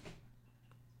God.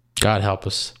 God help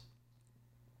us.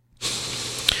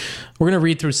 We're going to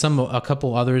read through a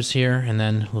couple others here, and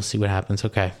then we'll see what happens.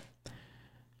 Okay.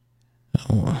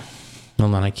 Oh,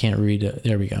 hold on, I can't read it.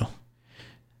 There we go.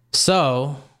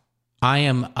 So, I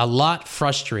am a lot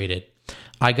frustrated.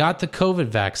 I got the COVID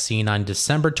vaccine on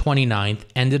December 29th,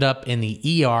 ended up in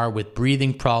the ER with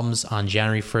breathing problems on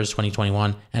January 1st,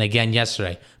 2021, and again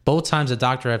yesterday. Both times the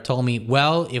doctor have told me,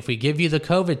 well, if we give you the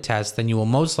COVID test, then you will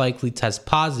most likely test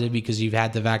positive because you've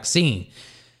had the vaccine.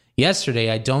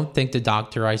 Yesterday, I don't think the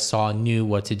doctor I saw knew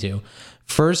what to do.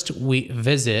 First I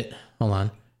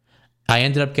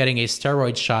ended up getting a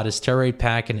steroid shot, a steroid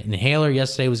pack, an inhaler.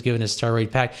 Yesterday was given a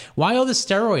steroid pack. Why all the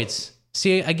steroids?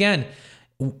 See, again,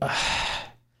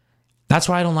 that's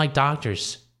why I don't like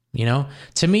doctors,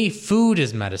 To me, food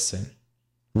is medicine.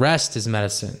 Rest is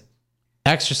medicine.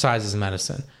 Exercise is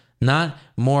medicine. Not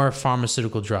more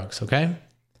pharmaceutical drugs, okay?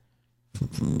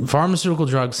 Pharmaceutical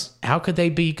drugs, how could they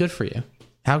be good for you?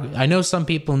 I know some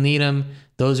people need them.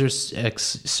 Those are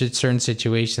certain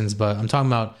situations, but I'm talking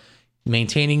about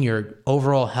maintaining your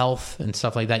overall health and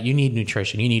stuff like that. You need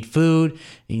nutrition. You need food.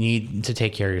 You need to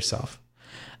take care of yourself.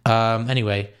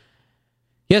 Anyway,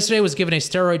 yesterday was given a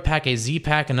steroid pack, a Z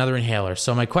pack, another inhaler.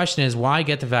 So my question is, why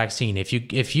get the vaccine? If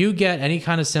you get any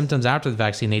kind of symptoms after the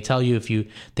vaccine, they tell you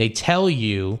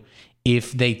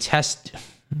if they test.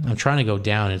 I'm trying to go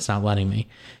down. It's not letting me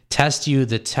test you.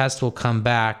 The test will come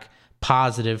back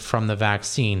positive from the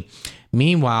vaccine.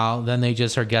 Meanwhile, then they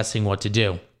just are guessing what to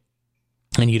do.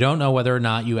 And you don't know whether or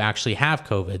not you actually have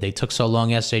COVID. They took so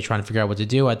long yesterday trying to figure out what to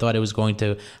do. I thought it was going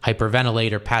to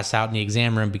hyperventilate or pass out in the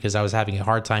exam room because I was having a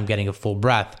hard time getting a full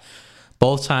breath.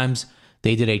 Both times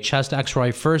they did a chest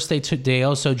x-ray. First, they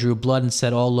also drew blood and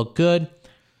said all looked good.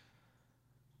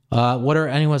 What are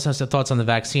anyone's thoughts on the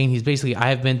vaccine? He's basically,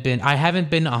 I haven't been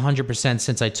 100%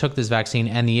 since I took this vaccine,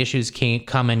 and the issues can't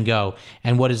come and go.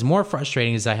 And what is more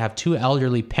frustrating is I have two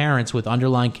elderly parents with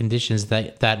underlying conditions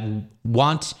that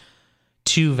want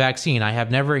to vaccine. I have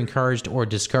never encouraged or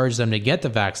discouraged them to get the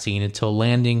vaccine until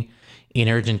landing in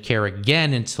urgent care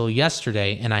again until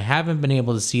yesterday, and I haven't been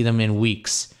able to see them in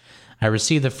weeks. I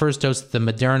received the first dose of the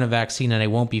Moderna vaccine, and I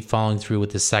won't be following through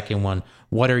with the second one.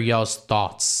 What are y'all's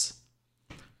thoughts?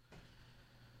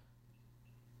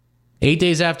 8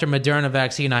 days after Moderna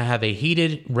vaccine, I have a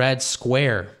heated red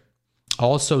square.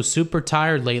 Also super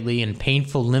tired lately and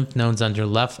painful lymph nodes under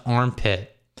left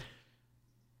armpit.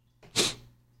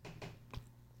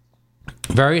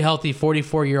 Very healthy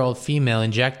 44-year-old female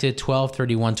injected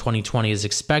 12/31/2020 as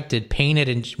expected. Pain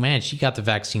at man, she got the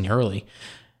vaccine early.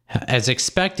 As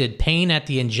expected, pain at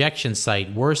the injection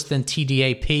site, worse than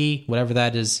TDAP, whatever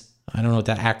that is. I don't know what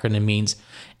that acronym means.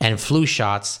 And flu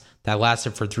shots that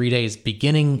lasted for 3 days,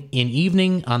 beginning in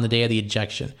evening on the day of the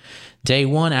injection. Day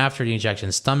one after the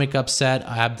injection, stomach upset,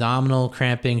 abdominal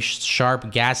cramping,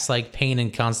 sharp gas-like pain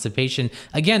and constipation.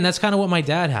 Again, that's kind of what my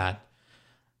dad had.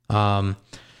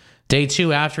 Day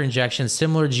two after injection,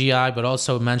 similar GI, but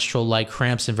also menstrual-like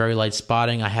cramps and very light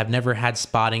spotting. I have never had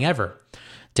spotting ever.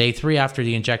 Day three after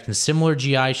the injection, similar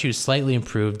GI issues, slightly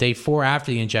improved. Day four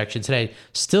after the injection today,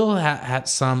 still had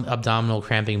some abdominal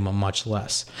cramping, but much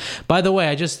less. By the way,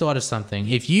 I just thought of something.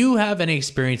 If you have any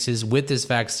experiences with this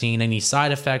vaccine, any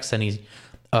side effects, any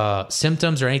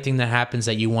symptoms or anything that happens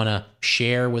that you want to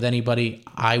share with anybody,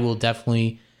 I will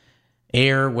definitely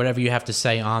air whatever you have to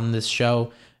say on this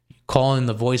show. Call in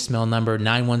the voicemail number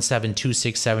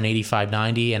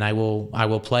 917-267-8590, and I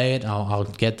will play it. I'll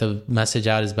get the message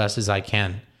out as best as I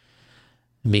can.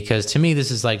 Because to me,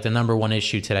 this is like the number one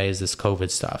issue today is this COVID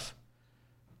stuff.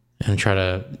 And try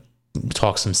to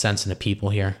talk some sense into people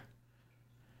here.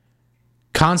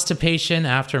 Constipation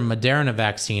after Moderna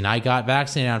vaccine. I got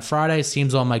vaccinated on Friday.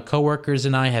 Seems all my coworkers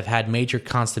and I have had major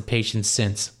constipation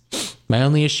since. My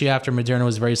only issue after Moderna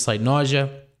was very slight nausea.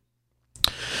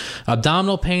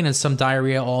 Abdominal pain and some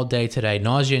diarrhea all day today.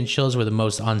 Nausea and chills were the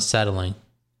most unsettling.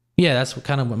 Yeah, that's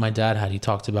kind of what my dad had. He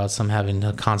talked about some having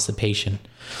constipation.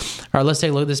 All right, let's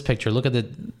take a look at this picture. Look at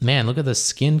the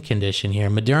skin condition here.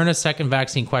 Moderna second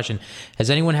vaccine question. Has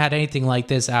anyone had anything like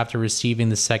this after receiving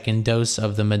the second dose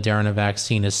of the Moderna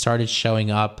vaccine? It started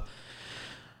showing up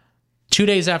 2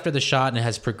 days after the shot and it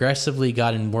has progressively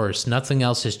gotten worse. Nothing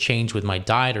else has changed with my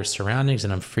diet or surroundings,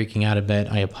 and I'm freaking out a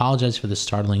bit. I apologize for the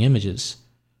startling images.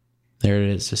 There it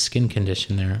is, a skin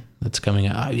condition there that's coming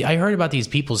out. I heard about these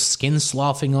people's skin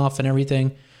sloughing off and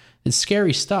everything. It's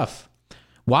scary stuff.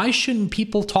 Why shouldn't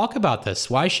people talk about this?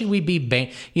 Why should we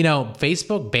be,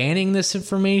 Facebook banning this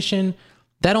information?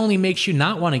 That only makes you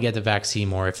not want to get the vaccine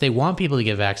more. If they want people to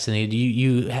get vaccinated,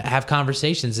 you have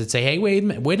conversations that say, hey,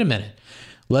 wait a minute.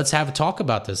 Let's have a talk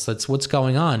about this. What's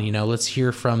going on? Let's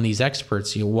hear from these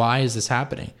experts. Why is this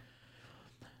happening?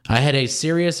 I had a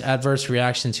serious adverse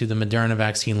reaction to the Moderna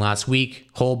vaccine last week.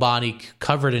 Whole body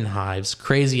covered in hives,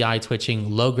 crazy eye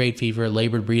twitching, low-grade fever,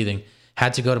 labored breathing.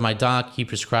 Had to go to my doc. He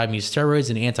prescribed me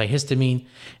steroids and antihistamine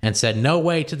and said no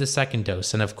way to the second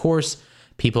dose. And of course,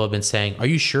 people have been saying, are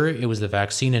you sure it was the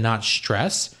vaccine and not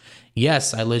stress?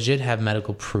 Yes, I legit have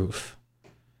medical proof.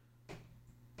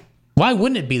 Why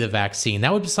wouldn't it be the vaccine?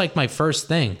 That would be like my first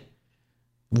thing.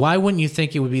 Why wouldn't you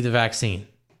think it would be the vaccine?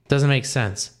 Doesn't make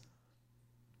sense.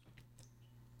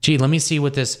 Gee, let me see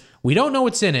what this... We don't know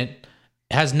what's in it.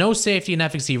 It has no safety and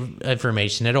efficacy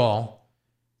information at all.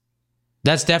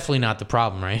 That's definitely not the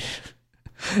problem, right?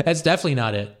 That's definitely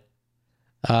not it.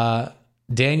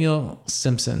 Daniel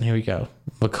Simpson, here we go.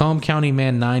 Macomb County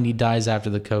man 90 dies after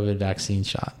the COVID vaccine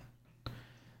shot.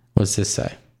 What's this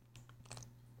say?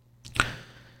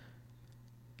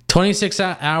 26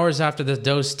 hours after the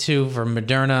dose 2 for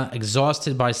Moderna,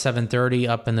 exhausted by 7:30,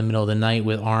 up in the middle of the night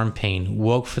with arm pain.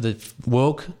 Woke for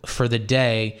the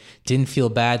day, didn't feel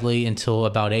badly until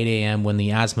about 8 a.m. when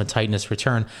the asthma tightness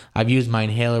returned. I've used my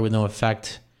inhaler with no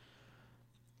effect,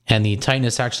 and the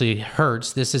tightness actually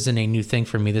hurts. This isn't a new thing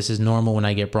for me. This is normal when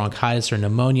I get bronchitis or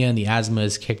pneumonia and the asthma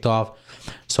is kicked off,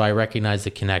 so I recognize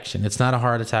the connection. It's not a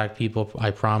heart attack, people,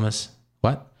 I promise.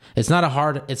 What? It's not a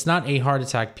heart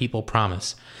attack, people,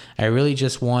 promise. I really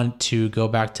just want to go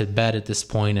back to bed at this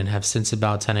point and have since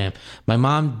about 10 a.m. My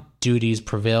mom duties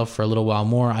prevail for a little while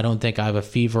more. I don't think I have a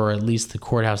fever, or at least the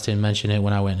courthouse didn't mention it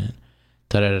when I went in.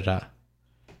 Da-da-da-da.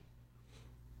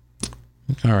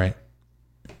 All right.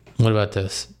 What about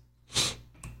this?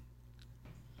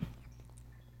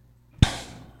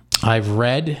 I've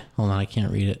read, hold on, I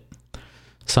can't read it.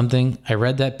 I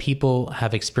read that people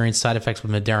have experienced side effects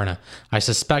with Moderna. I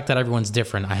suspect that everyone's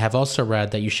different. I have also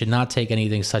read that you should not take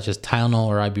anything such as Tylenol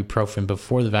or ibuprofen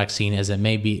before the vaccine, as it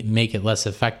may make it less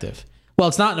effective. Well,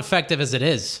 it's not effective as it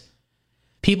is.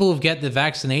 People who get the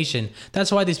vaccination,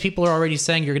 that's why these people are already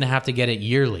saying you're going to have to get it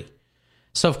yearly.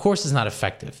 So of course it's not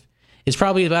effective. It's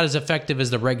probably about as effective as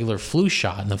the regular flu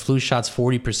shot, and the flu shot's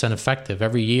 40% effective.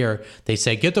 Every year they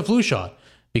say, get the flu shot,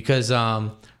 because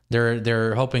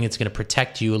they're hoping it's going to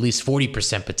protect you, at least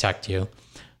 40% protect you.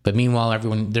 But meanwhile,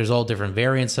 there's all different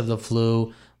variants of the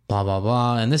flu, blah, blah,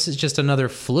 blah. And this is just another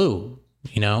flu,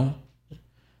 you know?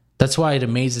 That's why it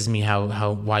amazes me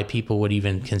why people would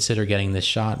even consider getting this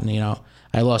shot. And, you know,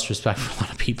 I lost respect for a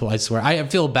lot of people, I swear. I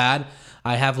feel bad.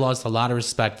 I have lost a lot of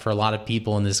respect for a lot of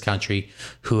people in this country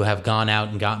who have gone out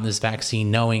and gotten this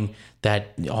vaccine knowing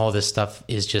that all this stuff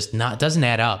is just doesn't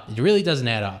add up. It really doesn't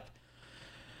add up.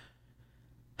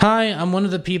 Hi, I'm one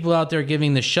of the people out there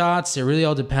giving the shots. It really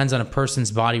all depends on a person's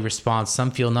body response.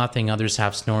 Some feel nothing, others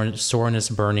have soreness,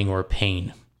 burning, or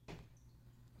pain.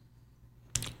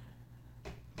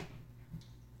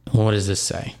 What does this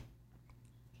say?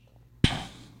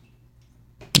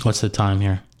 What's the time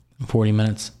here? 40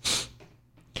 minutes.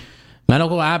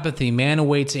 Medical apathy. Man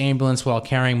awaits ambulance while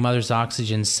carrying mother's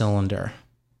oxygen cylinder.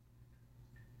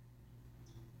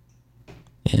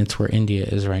 And it's where India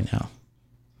is right now.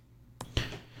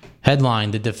 Headline,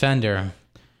 The Defender.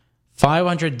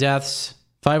 501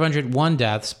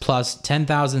 deaths plus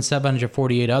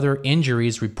 10,748 other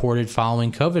injuries reported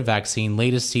following COVID vaccine,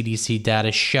 latest CDC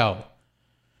data show.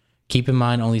 Keep in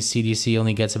mind, CDC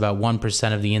only gets about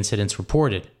 1% of the incidents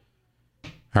reported.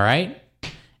 All right?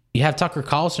 You have Tucker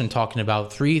Carlson talking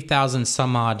about 3,000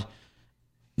 some odd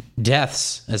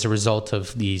deaths as a result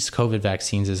of these COVID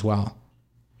vaccines as well.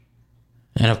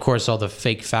 And of course, all the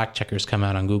fake fact checkers come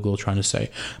out on Google trying to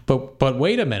say, but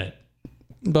wait a minute.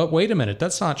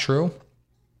 That's not true.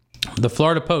 The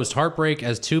Florida Post, heartbreak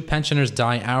as 2 pensioners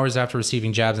die hours after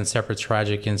receiving jabs in separate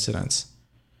tragic incidents.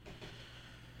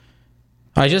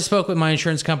 I just spoke with my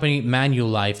insurance company,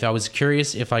 Manulife. I was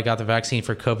curious if I got the vaccine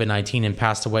for COVID-19 and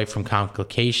passed away from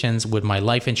complications, would my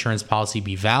life insurance policy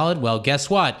be valid? Well, guess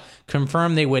what?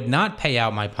 Confirmed they would not pay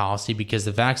out my policy because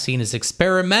the vaccine is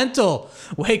experimental.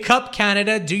 Wake up,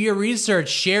 Canada. Do your research.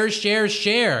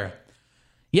 Share.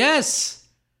 Yes.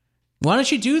 Why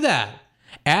don't you do that?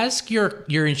 Ask your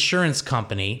insurance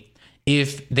company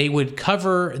if they would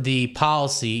cover the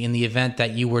policy in the event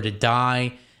that you were to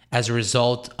die as a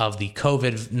result of the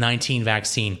COVID-19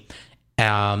 vaccine,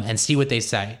 and see what they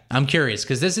say. I'm curious,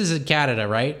 because this is in Canada,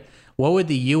 right? What would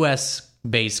the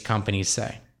U.S.-based companies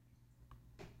say?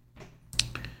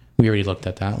 We already looked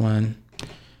at that one.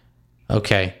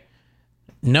 Okay.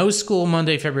 No school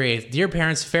Monday, February 8th. Dear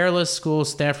parents, Fairless School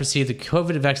staff received the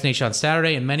COVID vaccination on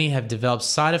Saturday, and many have developed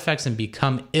side effects and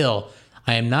become ill.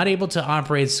 I am not able to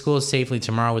operate schools safely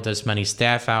tomorrow with this many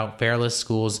staff out. Fairless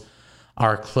schools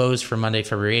are closed for Monday,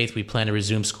 February 8th. We plan to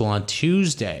resume school on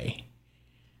Tuesday.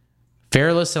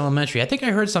 Fairless Elementary. I think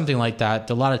I heard something like that.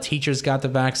 A lot of teachers got the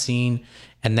vaccine,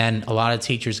 and then a lot of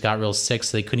teachers got real sick,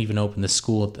 so they couldn't even open the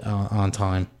school on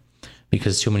time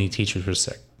because too many teachers were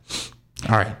sick.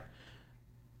 All right.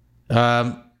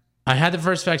 I had the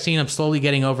first vaccine. I'm slowly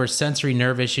getting over sensory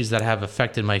nerve issues that have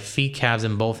affected my feet, calves,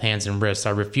 and both hands and wrists.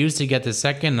 I refuse to get the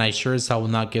second, and I sure as hell will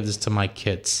not give this to my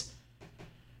kids.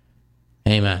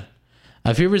 Amen.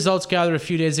 A few results gathered a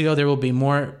few days ago. There will be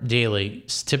more daily.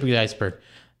 It's typically the iceberg.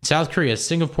 South Korea.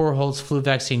 Singapore holds flu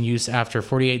vaccine use after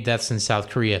 48 deaths in South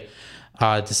Korea.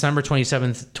 December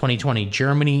 27th, 2020.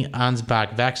 Germany ons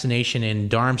back vaccination in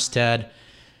Darmstadt.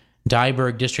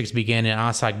 Dieburg districts began in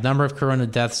Osaka. Number of corona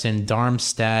deaths in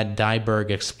Darmstadt,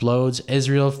 Dieburg explodes.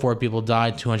 Israel, 4 people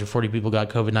died. 240 people got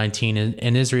COVID-19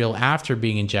 in Israel after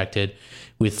being injected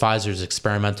with Pfizer's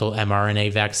experimental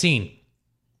mRNA vaccine.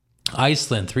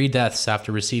 Iceland, 3 deaths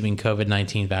after receiving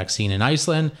COVID-19 vaccine in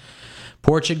Iceland.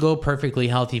 Portugal, perfectly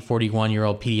healthy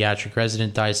 41-year-old pediatric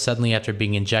resident dies suddenly after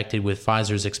being injected with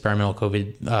Pfizer's experimental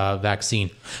COVID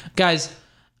vaccine. Guys,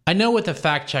 I know what the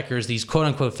fact checkers, these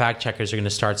quote-unquote fact checkers, are going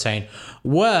to start saying.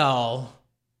 Well,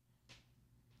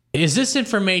 is this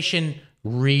information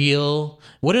real?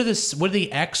 What are the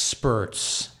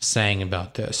experts saying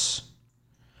about this?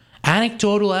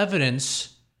 Anecdotal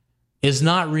evidence is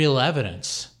not real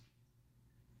evidence.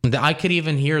 I could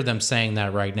even hear them saying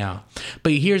that right now.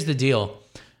 But here's the deal.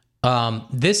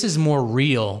 This is more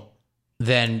real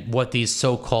than what these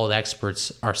so-called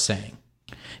experts are saying,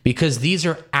 because these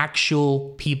are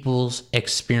actual people's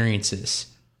experiences.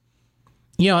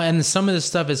 And some of this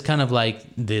stuff is kind of like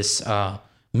this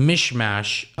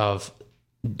mishmash of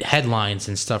headlines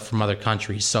and stuff from other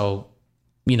countries. So,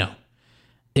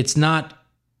 it's not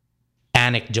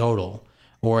anecdotal,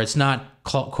 or it's not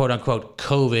quote unquote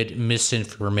COVID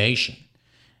misinformation.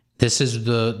 This is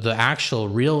the actual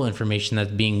real information that's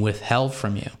being withheld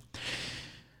from you.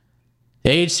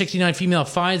 Age 69 female,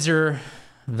 Pfizer,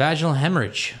 vaginal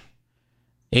hemorrhage.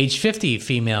 Age 50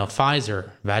 female,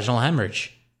 Pfizer, vaginal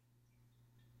hemorrhage.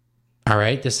 All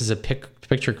right, this is a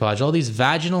picture collage. All these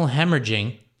vaginal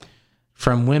hemorrhaging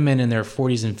from women in their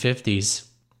 40s and 50s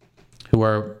who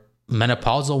are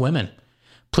menopausal women.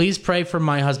 Please pray for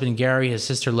my husband Gary, his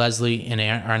sister Leslie, and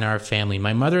our family.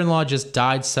 My mother-in-law just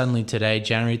died suddenly today,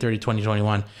 January 30,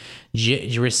 2021.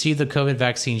 Received the COVID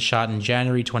vaccine shot on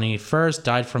January 21st,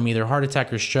 died from either heart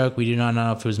attack or stroke. We do not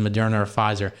know if it was Moderna or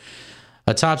Pfizer.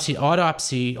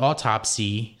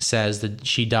 Autopsy says that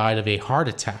she died of a heart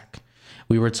attack.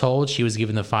 We were told she was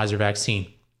given the Pfizer vaccine.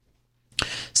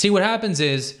 See, what happens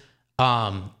is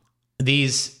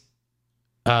these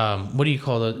what do you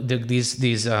call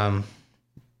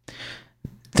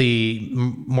the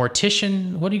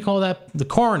mortician, what do you call that? The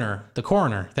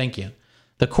coroner, thank you.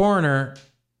 The coroner,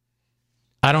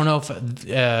 I don't know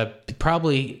if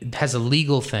probably has a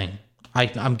legal thing.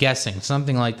 I'm guessing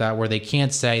something like that, where they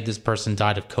can't say this person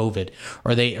died of COVID,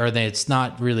 or it's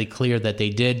not really clear that they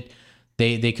did.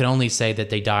 They can only say that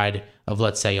they died of,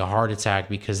 let's say, a heart attack,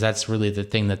 because that's really the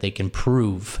thing that they can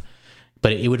prove.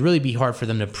 But it would really be hard for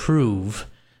them to prove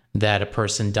that a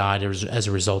person died as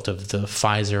a result of the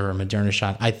Pfizer or Moderna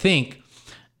shot. I think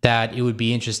that it would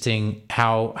be interesting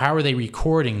how are they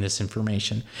recording this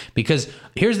information? Because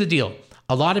here's the deal.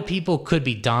 A lot of people could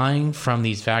be dying from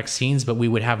these vaccines, but we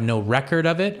would have no record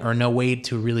of it or no way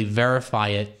to really verify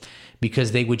it,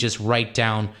 because they would just write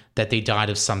down that they died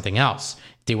of something else.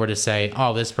 If they were to say,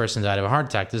 oh, this person died of a heart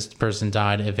attack, this person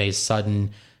died of a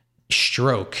sudden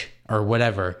stroke or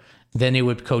whatever, then it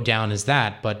would go down as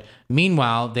that. But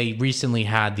meanwhile, they recently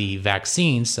had the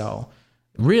vaccine. So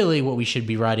really what we should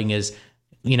be writing is,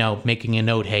 making a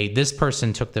note, hey, this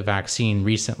person took the vaccine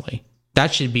recently.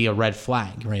 That should be a red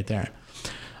flag right there.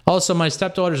 Also, my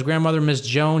stepdaughter's grandmother, Miss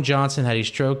Joan Johnson, had a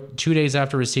stroke 2 days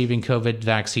after receiving COVID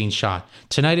vaccine shot.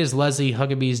 Tonight is Leslie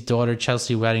Huckabee's daughter,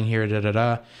 Chelsea, wedding here,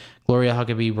 Gloria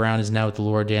Huckabee Brown is now with the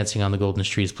Lord, dancing on the golden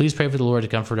streets. Please pray for the Lord to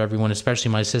comfort everyone, especially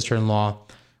my sister-in-law,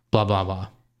 blah, blah, blah.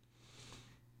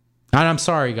 And I'm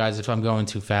sorry, guys, if I'm going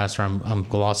too fast or I'm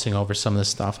glossing over some of this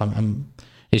stuff.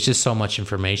 It's just so much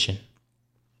information.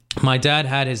 My dad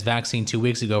had his vaccine 2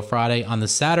 weeks ago, Friday. On the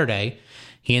Saturday,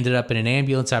 he ended up in an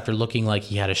ambulance after looking like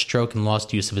he had a stroke and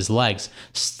lost use of his legs.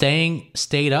 Stayed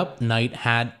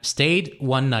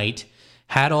one night,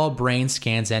 had all brain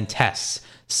scans and tests.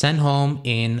 Sent home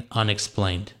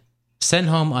unexplained.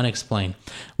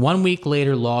 1 week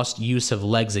later, lost use of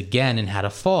legs again and had a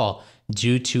fall,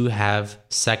 due to have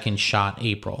second shot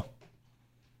April.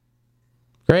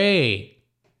 Great.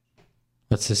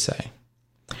 What's this say?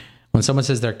 When someone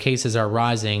says their cases are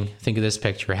rising, think of this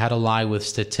picture. How to Lie with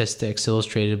Statistics,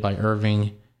 illustrated by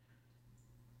Irving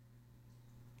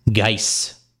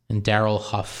Geis and Daryl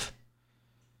Huff.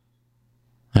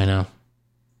 I know.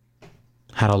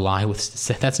 How to Lie with...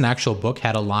 That's an actual book,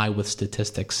 How to Lie with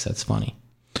Statistics. That's funny.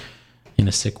 In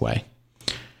a sick way.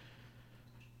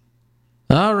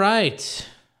 All right.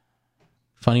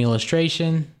 Funny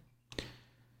illustration.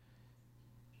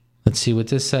 Let's see what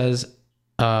this says.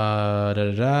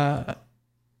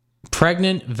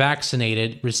 Pregnant,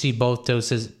 vaccinated, received both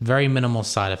doses, very minimal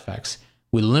side effects.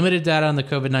 With limited data on the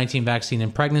COVID-19 vaccine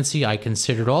in pregnancy, I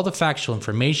considered all the factual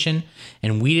information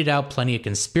and weeded out plenty of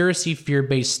conspiracy,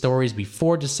 fear-based stories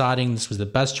before deciding this was the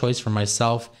best choice for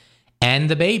myself and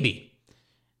the baby.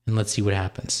 And let's see what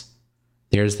happens.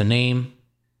 There's the name.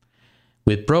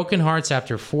 With broken hearts,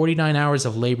 after 49 hours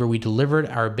of labor, we delivered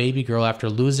our baby girl after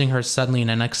losing her suddenly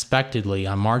and unexpectedly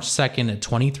on March 2nd at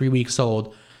 23 weeks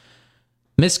old.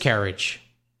 Miscarriage.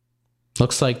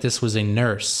 Looks like this was a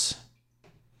nurse.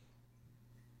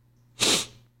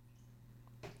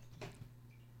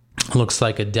 Looks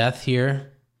like a death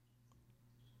here.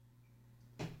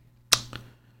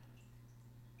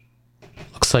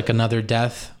 Looks like another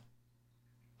death.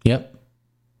 Yep.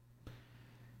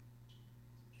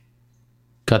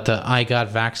 Got the I got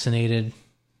vaccinated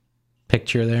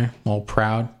picture there, all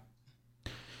proud.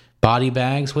 Body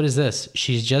bags. What is this?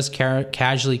 She's just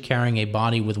casually carrying a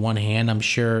body with one hand. I'm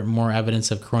sure more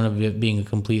evidence of coronavirus being a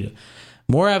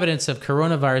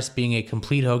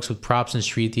complete hoax with props and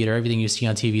street theater. Everything you see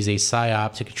on TV is a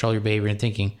psyop to control your behavior and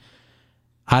thinking.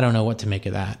 I don't know what to make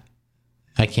of that.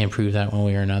 I can't prove that one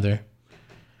way or another.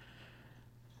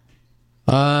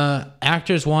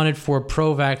 Actors wanted for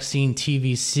pro-vaccine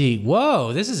TVC.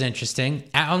 Whoa, this is interesting.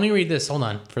 Let me read this. Hold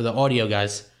on for the audio,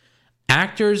 guys.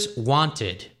 Actors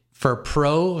wanted for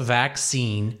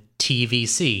pro-vaccine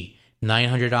TVC.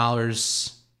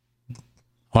 $900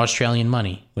 Australian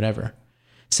money, whatever.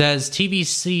 Says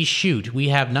TVC shoot. We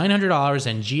have $900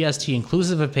 and GST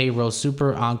inclusive of payroll,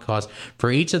 super on cost for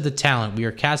each of the talent. We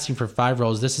are casting for 5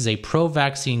 roles. This is a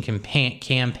pro-vaccine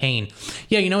campaign.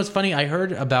 Yeah, you know what's funny? I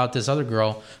heard about this other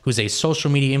girl who's a social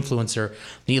media influencer.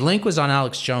 The link was on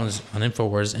Alex Jones on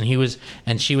InfoWars,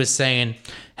 and she was saying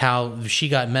how she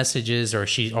got messages, or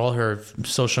all her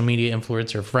social media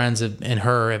influencer friends and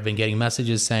her have been getting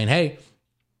messages saying, "Hey,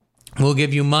 we'll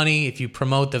give you money if you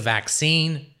promote the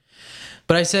vaccine."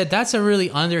 But I said, that's a really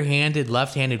underhanded,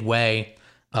 left-handed way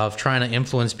of trying to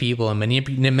influence people and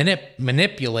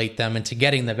manipulate them into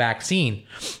getting the vaccine.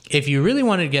 If you really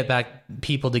wanted to get back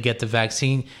people to get the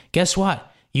vaccine, guess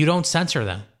what? You don't censor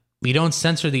them. You don't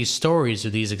censor these stories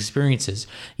or these experiences.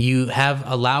 You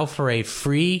allow for a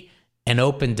free and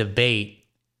open debate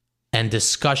and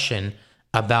discussion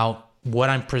about what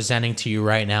I'm presenting to you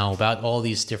right now, about all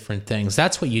these different things.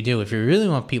 That's what you do. If you really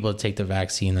want people to take the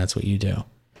vaccine, that's what you do.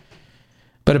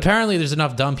 But apparently there's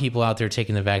enough dumb people out there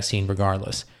taking the vaccine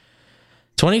regardless.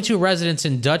 22 residents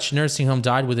in Dutch nursing home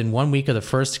died within 1 week of the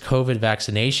first COVID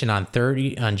vaccination on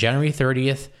January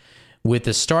 30th. With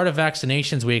the start of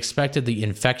vaccinations, we expected the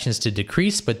infections to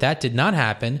decrease, but that did not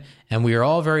happen, and we are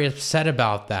all very upset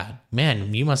about that.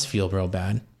 Man, you must feel real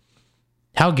bad.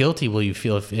 How guilty will you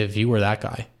feel if you were that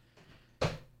guy?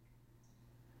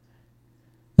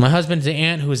 My husband's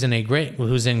aunt, who's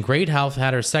in great health,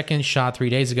 had her second shot 3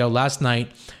 days ago. Last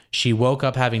night, she woke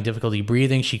up having difficulty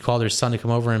breathing. She called her son to come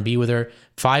over and be with her.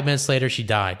 5 minutes later, she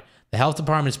died. The health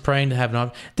department is praying to have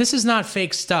no. This is not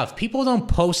fake stuff. People don't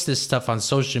post this stuff on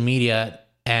social media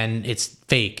and it's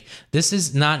fake. This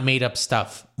is not made up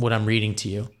stuff, what I'm reading to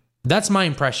you. That's my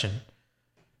impression.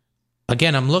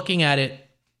 Again, I'm looking at it.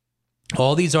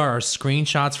 All these are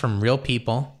screenshots from real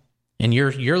people, and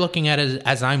you're looking at it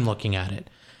as I'm looking at it.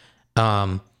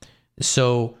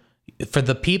 So for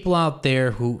the people out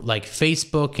there who like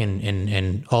Facebook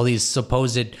and all these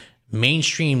supposed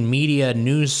mainstream media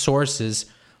news sources,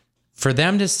 for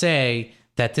them to say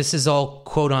that this is all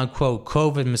quote unquote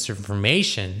COVID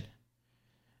misinformation,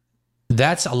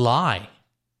 that's a lie.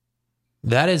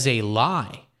 That is a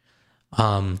lie.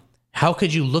 How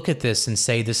could you look at this and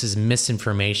say this is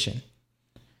misinformation?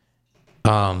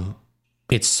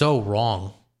 It's so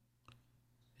wrong.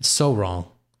 It's so wrong.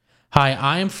 Hi,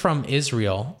 I am from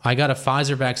Israel. I got a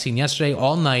Pfizer vaccine yesterday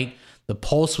all night. The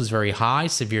pulse was very high,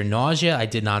 severe nausea. I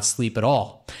did not sleep at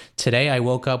all. Today, I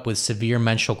woke up with severe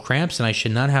menstrual cramps, and I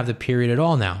should not have the period at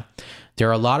all now. There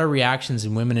are a lot of reactions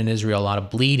in women in Israel, a lot of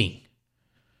bleeding.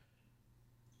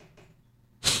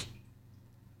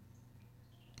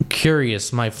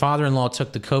 Curious, my father-in-law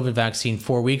took the COVID vaccine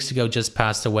 4 weeks ago, just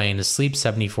passed away in his sleep,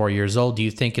 74 years old. Do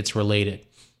you think it's related?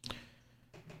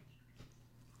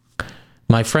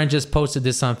 My friend just posted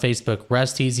this on Facebook.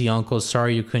 Rest easy, uncle.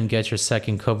 Sorry you couldn't get your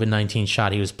second COVID-19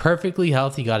 shot. He was perfectly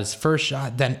healthy, got his first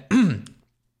shot, then,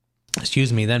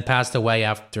 then passed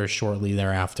away shortly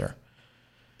thereafter.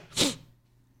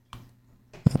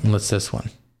 What's this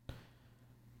one?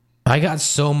 I got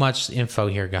so much info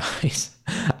here, guys.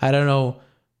 I don't know.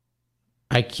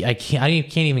 I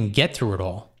can't even get through it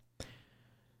all.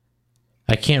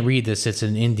 I can't read this. It's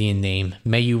an Indian name.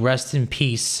 May you rest in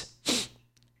peace.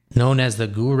 Known as the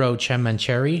Guru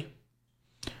Chemancheri.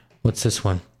 What's this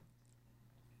one?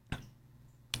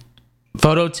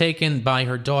 Photo taken by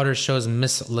her daughter shows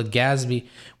Miss Legasby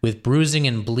with bruising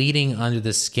and bleeding under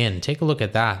the skin. Take a look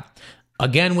at that.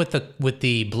 Again with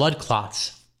the blood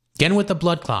clots. Again with the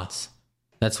blood clots.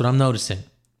 That's what I'm noticing.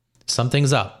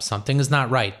 Something's up. Something is not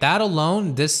right. That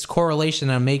alone, this correlation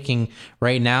I'm making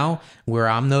right now, where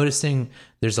I'm noticing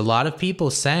there's a lot of people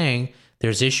saying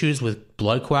there's issues with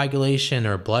blood coagulation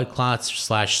or blood clots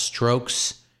 /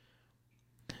 strokes.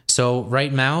 So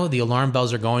right now, the alarm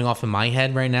bells are going off in my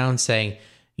head right now and saying,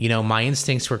 my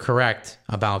instincts were correct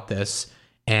about this.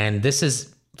 And this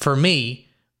is, for me,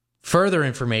 further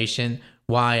information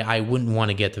why I wouldn't want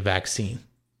to get the vaccine.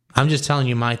 I'm just telling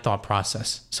you my thought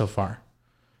process so far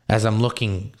as I'm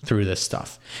looking through this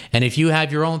stuff. And if you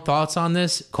have your own thoughts on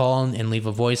this, call and leave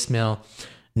a voicemail,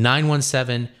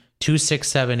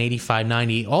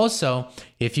 917-267-8590. Also,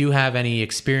 if you have any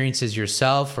experiences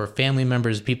yourself or family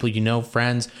members, people you know,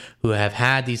 friends who have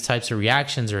had these types of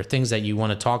reactions or things that you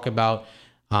want to talk about,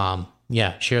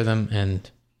 share them. And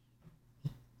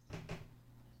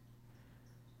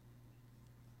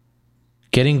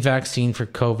getting vaccine for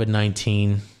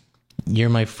COVID-19. You're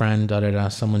my friend,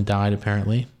 someone died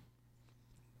apparently.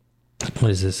 What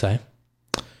does this say?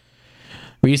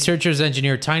 Researchers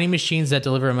engineer tiny machines that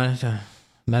deliver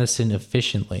medicine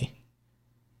efficiently.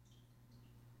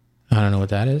 I don't know what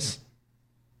that is.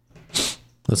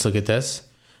 Let's look at this.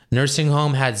 Nursing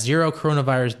home had 0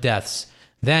 coronavirus deaths.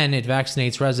 Then it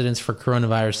vaccinates residents for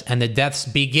coronavirus and the deaths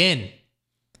begin.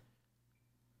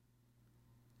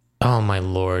 Oh my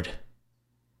Lord.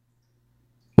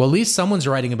 Well, at least someone's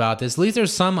writing about this. At least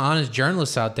there's some honest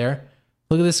journalists out there.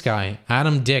 Look at this guy,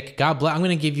 Adam Dick. God bless. I'm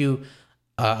going to give you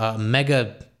a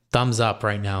mega thumbs up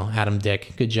right now, Adam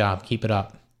Dick. Good job. Keep it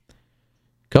up.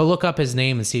 Go look up his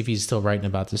name and see if he's still writing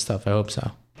about this stuff. I hope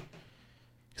so.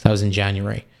 Because that was in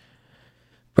January.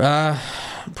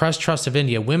 Press Trust of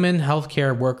India. Women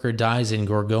healthcare worker dies in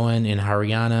Gurgaon in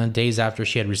Haryana days after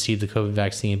she had received the COVID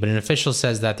vaccine. But an official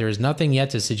says that there is nothing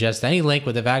yet to suggest any link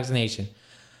with the vaccination.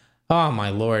 Oh, my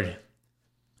Lord.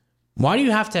 Why do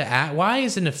you have to act? Why,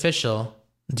 as an official,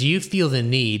 do you feel the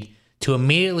need to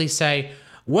immediately say,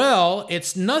 well,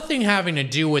 it's nothing having to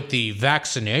do with the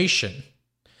vaccination?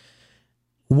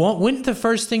 Wouldn't the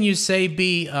first thing you say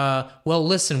be, well,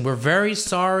 listen, we're very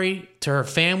sorry to her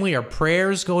family. Our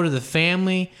prayers go to the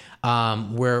family.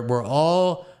 We're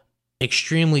all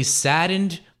extremely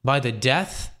saddened by the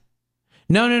death.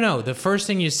 No. The first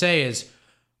thing you say is,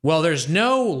 well, there's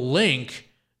no link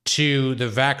to the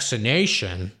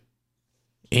vaccination.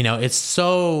 It's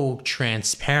so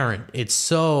transparent. It's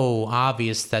so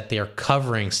obvious that they're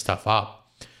covering stuff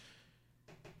up.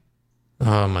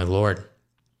 Oh, my Lord.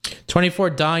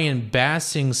 24 die in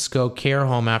Basingstoke care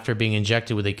home after being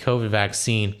injected with a COVID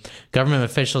vaccine. Government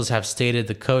officials have stated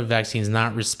the COVID vaccine is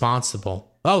not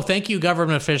responsible. Oh, thank you,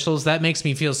 government officials. That makes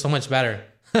me feel so much better.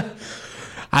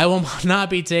 I will not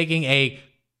be taking a,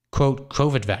 quote,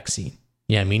 COVID vaccine.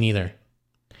 Yeah, me neither.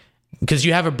 Because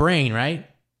you have a brain, right?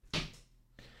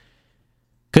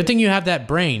 Good thing you have that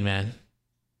brain, man.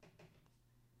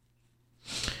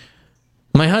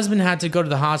 My husband had to go to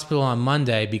the hospital on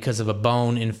Monday because of a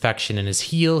bone infection in his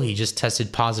heel. He just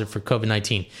tested positive for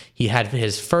COVID-19. He had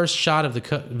his first shot of the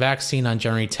vaccine on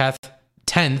January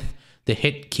 10th. The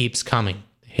hits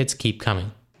keep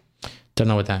coming. Don't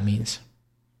know what that means.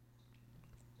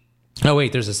 Oh,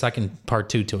 wait, there's a second part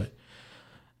 2 to it.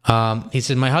 He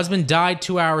said, my husband died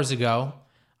 2 hours ago.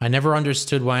 I never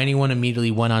understood why anyone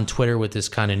immediately went on Twitter with this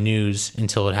kind of news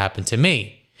until it happened to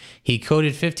me. He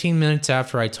coded 15 minutes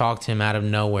after I talked to him out of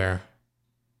nowhere.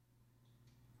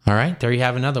 All right, there you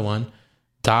have another one.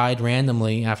 Died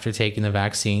randomly after taking the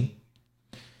vaccine.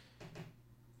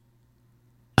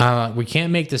 We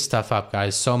can't make this stuff up,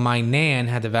 guys. So my nan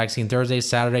had the vaccine Thursday,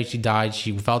 Saturday. She died.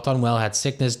 She felt unwell, had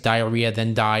sickness, diarrhea,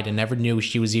 then died, and never knew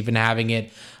she was even having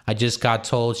it. I just got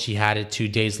told she had it 2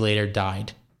 days later,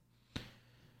 died.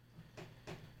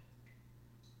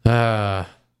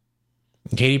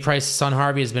 Katie Price's son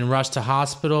Harvey has been rushed to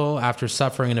hospital after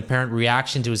suffering an apparent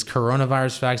reaction to his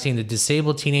coronavirus vaccine. The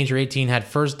disabled teenager, 18, had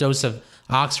first dose of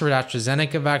Oxford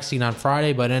AstraZeneca vaccine on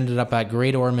Friday, but ended up at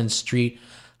Great Ormond Street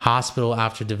Hospital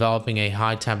after developing a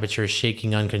high temperature,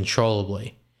 shaking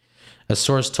uncontrollably. A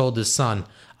source told the Sun,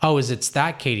 "Oh, it's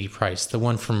that Katie Price, the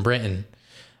one from Britain.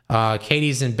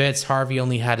 Katie's in bits. Harvey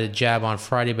only had a jab on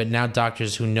Friday, but now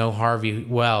doctors who know Harvey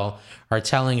well are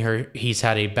telling her he's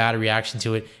had a bad reaction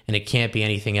to it and it can't be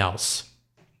anything else."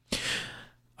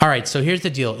 All right, so here's the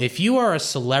deal. If you are a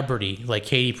celebrity like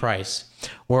Katie Price,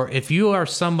 or if you are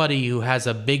somebody who has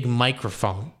a big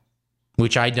microphone,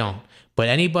 which I don't, but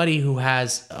anybody who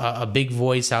has a big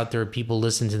voice out there, people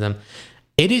listen to them,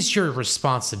 it is your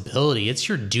responsibility. It's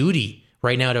your duty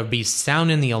right now to be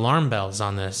sounding the alarm bells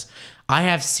on this. I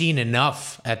have seen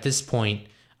enough at this point.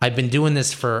 I've been doing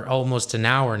this for almost an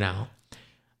hour now,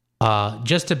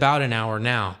 just about an hour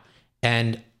now.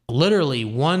 And literally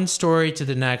one story to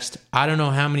the next. I don't know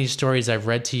how many stories I've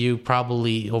read to you,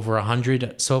 probably over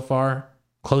 100 so far,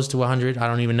 close to 100. I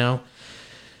don't even know.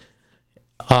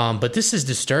 But this is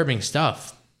disturbing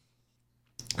stuff.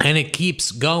 And it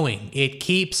keeps going. It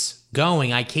keeps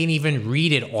going. I can't even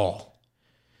read it all.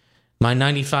 My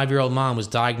 95-year-old mom was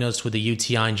diagnosed with a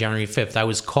UTI on January 5th. I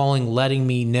was called letting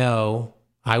me know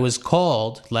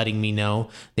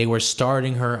they were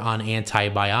starting her on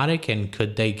antibiotic and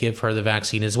could they give her the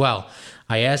vaccine as well.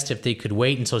 I asked if they could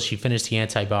wait until she finished the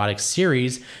antibiotic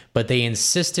series, but they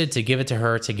insisted to give it to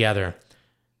her together.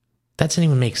 That doesn't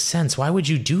even make sense. Why would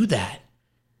you do that?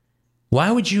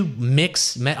 Why would you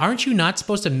aren't you not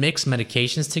supposed to mix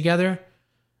medications together?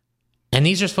 And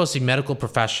these are supposed to be medical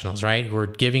professionals, right? Who are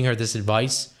giving her this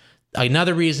advice.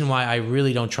 Another reason why I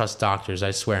really don't trust doctors,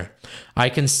 I swear. I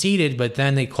conceded, but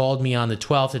then they called me on the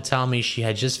 12th to tell me she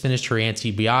had just finished her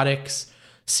antibiotics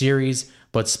series,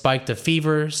 but spiked a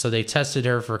fever, so they tested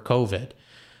her for COVID.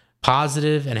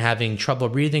 Positive and having trouble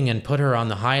breathing and put her on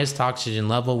the highest oxygen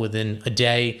level within a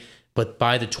day, but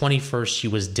by the 21st, she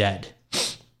was dead.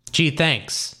 Gee,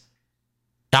 thanks.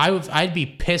 I'd be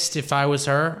pissed if I was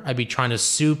her. I'd be trying to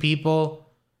sue people.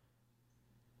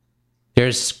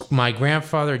 There's my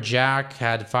grandfather, Jack,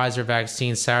 had Pfizer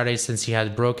vaccine Saturday since he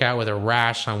had broke out with a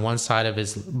rash on one side of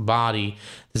his body.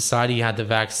 The side he had the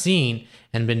vaccine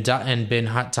and been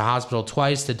to hospital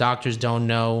twice. The doctors don't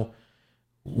know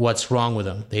what's wrong with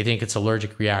him. They think it's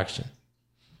allergic reaction.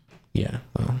 Yeah,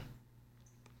 well.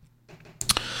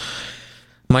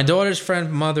 My daughter's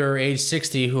friend mother, age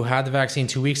 60, who had the vaccine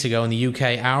 2 weeks ago in the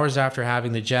UK, hours after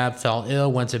having the jab, fell ill,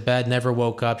 went to bed, never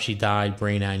woke up. She died,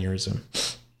 brain aneurysm.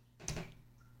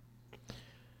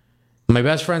 My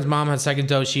best friend's mom had second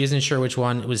dose. She isn't sure which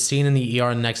one. Was seen in the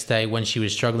ER the next day when she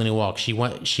was struggling to walk. She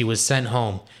was sent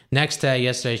home. Next day,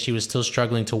 yesterday, she was still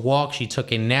struggling to walk. She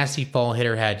took a nasty fall, hit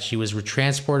her head. She was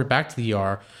transported back to the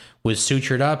ER, was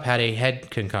sutured up, had a head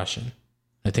concussion.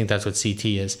 I think that's what CT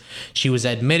is. She was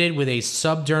admitted with a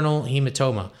subdural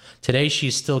hematoma. Today, she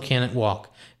still can't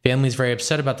walk. Family's very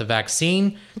upset about the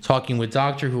vaccine. Talking with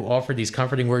doctor who offered these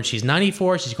comforting words. She's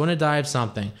 94. She's going to die of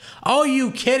something. Oh,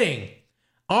 you kidding?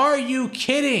 Are you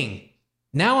kidding?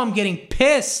 Now I'm getting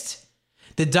pissed.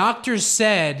 The doctor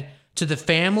said to the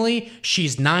family,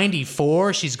 she's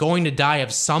 94. She's going to die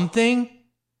of something.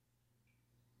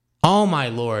 Oh, my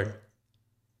Lord.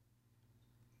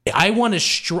 I want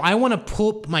to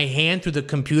pull my hand through the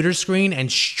computer screen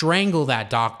and strangle that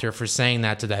doctor for saying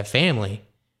that to that family.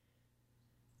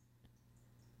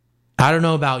 I don't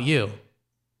know about you,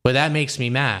 but that makes me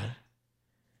mad.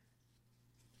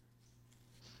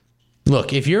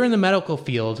 Look, if you're in the medical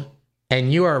field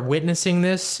and you are witnessing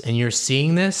this and you're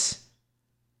seeing this,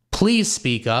 please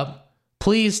speak up.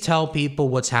 Please tell people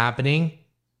what's happening.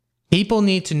 People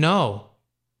need to know.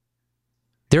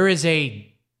 There is a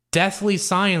deathly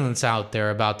silence out there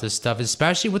about this stuff,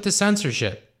 especially with the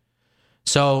censorship.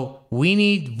 So we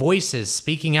need voices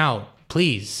speaking out,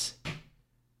 please.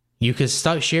 You can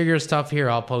share your stuff here.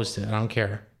 I'll post it. I don't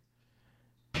care.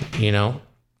 You know?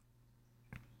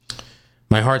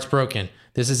 My heart's broken.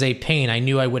 This is a pain I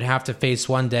knew I would have to face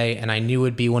one day, and I knew it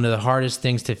would be one of the hardest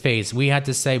things to face. We had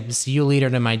to say, see you later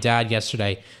to my dad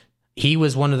yesterday. He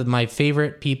was one of my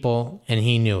favorite people, and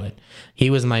he knew it. He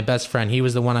was my best friend. He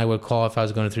was the one I would call if I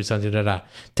was going through something.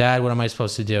 Dad, what am I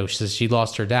supposed to do? She says she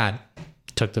lost her dad.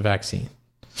 Took the vaccine.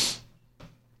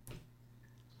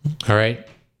 All right.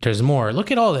 There's more.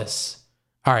 Look at all this.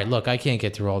 All right, look, I can't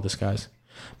get through all this, guys.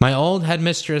 My old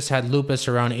headmistress had lupus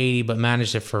around 80, but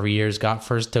managed it for years. Got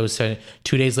first dose.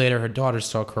 2 days later, her daughter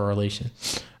saw correlation.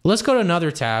 Let's go to another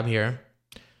tab here.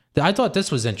 I thought this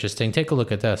was interesting. Take a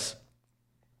look at this.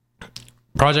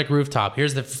 Project Rooftop.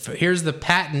 Here's the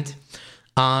patent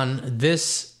on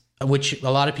this, which a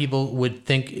lot of people would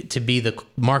think to be the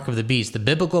mark of the beast, the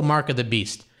biblical mark of the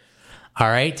beast. All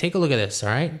right, take a look at this. All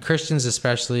right, Christians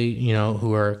especially,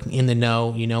 who are in the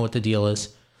know, you know what the deal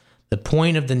is. The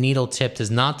point of the needle tip does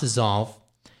not dissolve.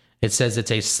 It says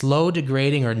it's a slow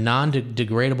degrading or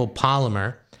non-degradable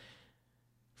polymer,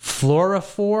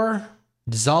 fluorophore,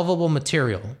 dissolvable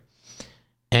material.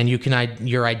 And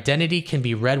your identity can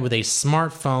be read with a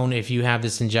smartphone if you have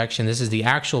this injection. This is the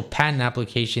actual patent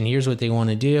application. Here's what they want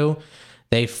to do.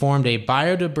 They formed a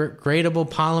biodegradable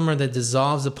polymer that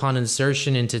dissolves upon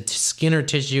insertion into skin or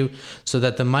tissue so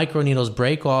that the microneedles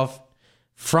break off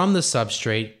from the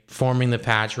substrate, forming the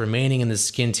patch, remaining in the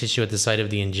skin tissue at the site of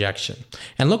the injection.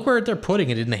 And look where they're putting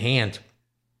it, in the hand.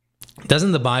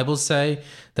 Doesn't the Bible say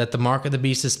that the mark of the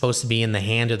beast is supposed to be in the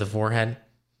hand or the forehead?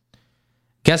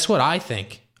 Guess what I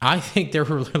think? I think they're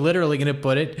literally going to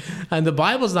put it, and the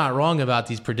Bible's not wrong about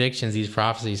these predictions, these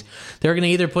prophecies. They're going to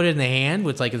either put it in the hand,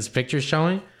 with like this picture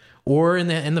showing, or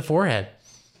in the forehead.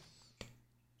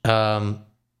 And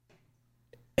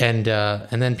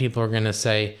then people are going to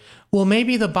say, well,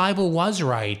 maybe the Bible was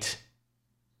right.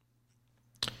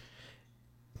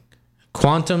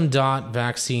 Quantum dot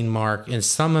vaccine mark. In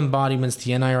some embodiments,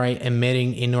 the NIRI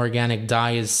emitting inorganic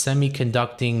dye is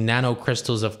semiconducting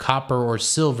nanocrystals of copper or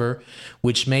silver,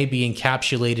 which may be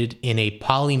encapsulated in a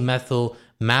polymethyl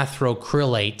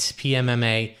methacrylate,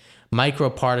 PMMA,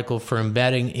 microparticle for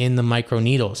embedding in the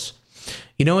microneedles.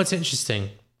 You know what's interesting?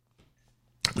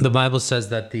 The Bible says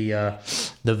that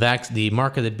the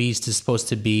mark of the beast is supposed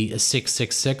to be a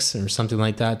 666 or something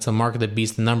like that. It's a mark of the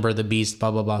beast, the number of the beast, blah,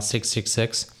 blah, blah,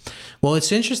 666. Well,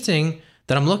 it's interesting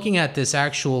that I'm looking at this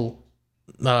actual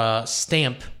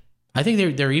stamp. I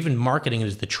think they're even marketing it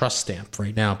as the trust stamp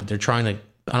right now, but they're trying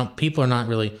to, people are not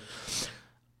really,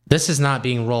 this is not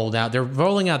being rolled out. They're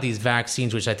rolling out these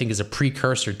vaccines, which I think is a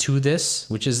precursor to this,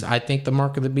 which is, I think, the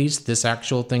mark of the beast, this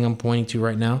actual thing I'm pointing to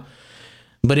right now.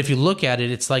 But if you look at it,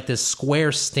 it's like this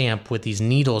square stamp with these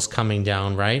needles coming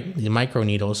down, right? The micro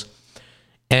needles.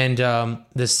 And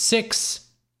the 6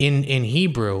 in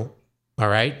Hebrew, all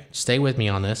right, stay with me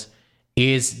on this,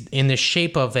 is in the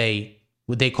shape of they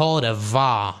call it a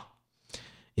va.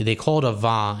 They call it a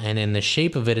va, and in the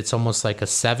shape of it, it's almost like a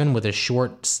 7 with a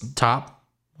short top.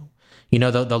 You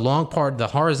know, the long part, the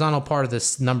horizontal part of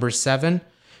this number 7,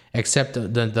 except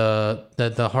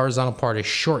the horizontal part is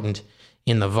shortened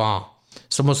in the va.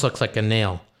 It almost looks like a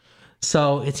nail.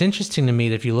 So it's interesting to me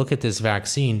that if you look at this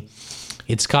vaccine,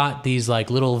 it's got these like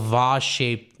little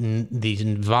va-shaped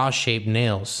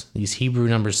nails, these Hebrew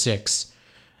number 6.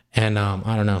 And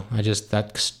I don't know,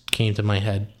 that came to my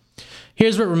head.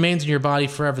 Here's what remains in your body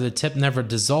forever. The tip never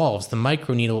dissolves. The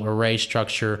microneedle array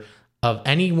structure of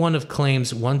any one of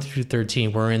claims 1 through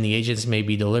 13, wherein the agents may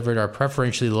be delivered, are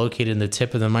preferentially located in the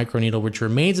tip of the microneedle, which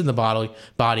remains in the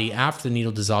body after the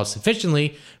needle dissolves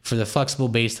sufficiently for the flexible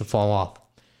base to fall off.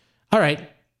 All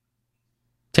right,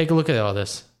 take a look at all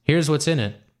this. Here's what's in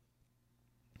it.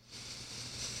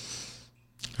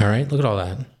 All right, look at all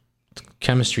that.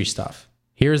 Chemistry stuff.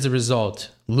 Here's the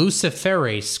result.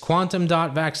 Luciferase. Quantum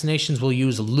dot vaccinations will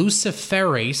use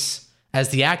luciferase as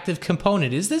the active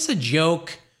component. Is this a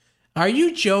joke? Are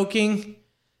you joking?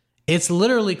 It's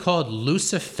literally called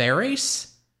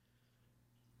luciferase?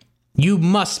 You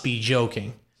must be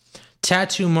joking.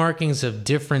 Tattoo markings of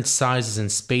different sizes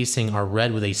and spacing are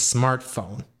read with a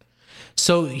smartphone.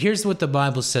 So here's what the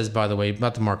Bible says, by the way,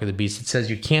 about the mark of the beast. It says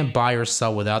you can't buy or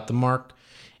sell without the mark.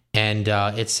 And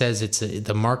it says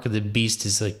the mark of the beast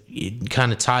is like, it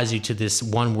kind of ties you to this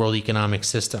one world economic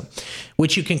system,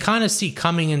 which you can kind of see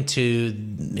coming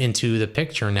into the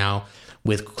picture now,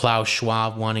 with Klaus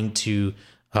Schwab wanting to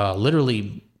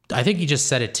literally, I think he just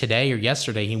said it today or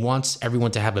yesterday, he wants everyone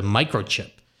to have a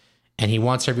microchip, and he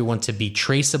wants everyone to be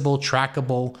traceable,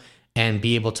 trackable, and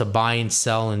be able to buy and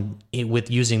sell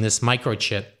with using this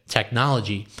microchip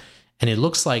technology. And it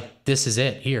looks like this is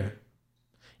it here.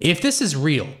 If this is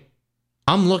real,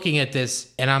 I'm looking at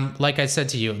this, and I'm, like I said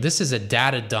to you, this is a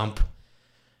data dump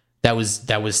that was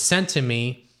sent to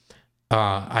me.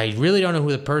 I really don't know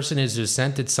who the person is who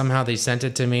sent it. Somehow they sent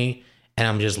it to me, and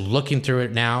I'm just looking through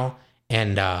it now,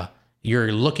 and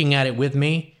you're looking at it with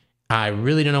me. I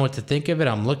really don't know what to think of it.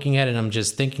 I'm looking at it, and I'm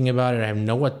just thinking about it.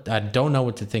 I don't know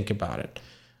what to think about it.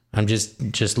 I'm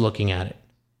just looking at it.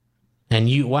 And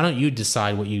why don't you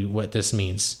decide what this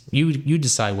means? You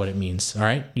decide what it means, all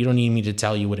right? You don't need me to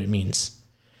tell you what it means.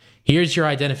 Here's your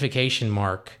identification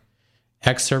mark.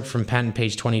 Excerpt from patent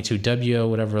page 22, WO,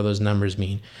 whatever those numbers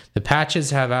mean. The patches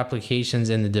have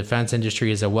applications in the defense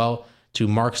industry as well to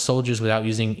mark soldiers without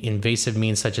using invasive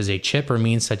means such as a chip or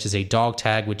means such as a dog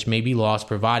tag, which may be lost,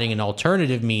 providing an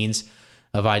alternative means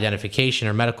of identification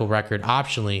or medical record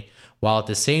optionally, while at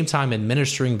the same time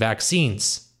administering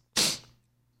vaccines.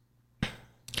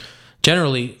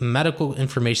 Generally, medical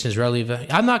information is readily.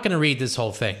 I'm not going to read this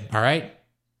whole thing, all right?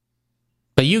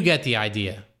 But you get the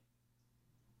idea.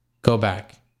 Go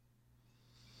back.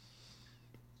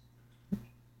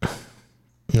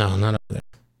 No, not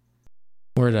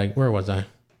over there. Where was I?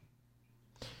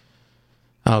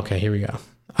 Okay, here we go.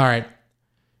 All right.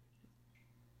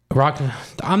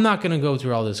 I'm not going to go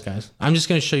through all this, guys. I'm just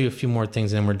going to show you a few more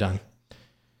things and then we're done.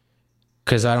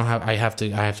 Because I have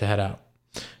to head out.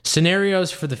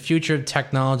 Scenarios for the future of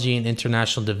technology and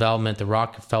international development, the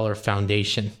Rockefeller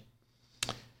Foundation.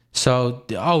 So,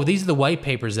 these are the white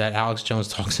papers that Alex Jones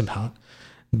talks about.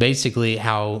 Basically,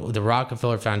 how the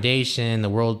Rockefeller Foundation, the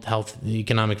World Health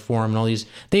Economic Forum, and all these,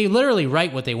 they literally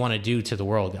write what they want to do to the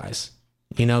world, guys.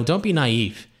 You know, don't be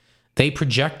naive. They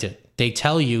project it. They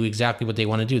tell you exactly what they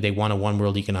want to do. They want a one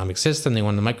world economic system. They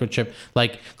want a microchip.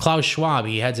 Like Klaus Schwab,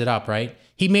 he heads it up, right?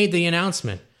 He made the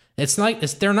announcement.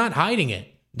 They're not hiding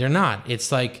it. They're not.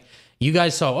 It's like, you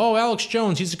guys saw, Alex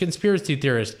Jones, he's a conspiracy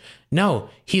theorist. No,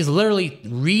 he's literally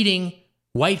reading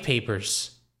white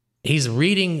papers He's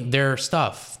reading their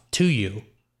stuff to you.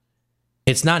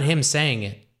 It's not him saying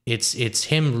it. It's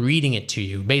him reading it to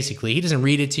you. Basically, he doesn't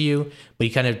read it to you, but he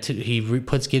kind of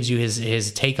gives you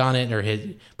his take on it, or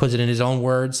puts it in his own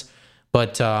words.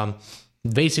 But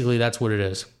basically, that's what it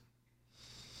is.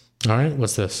 All right,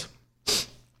 what's this?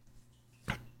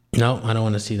 No, I don't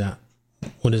want to see that.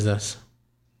 What is this?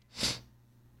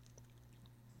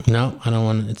 No, I don't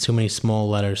want. It's too many small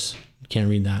letters. Can't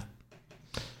read that.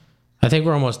 I think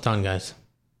we're almost done, guys.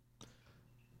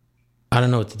 I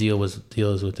don't know what the deal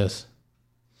is with this.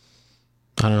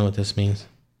 I don't know what this means.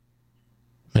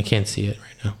 I can't see it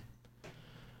right now.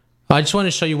 I just want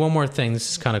to show you one more thing.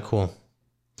 This is kind of cool.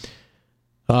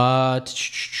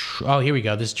 Oh, here we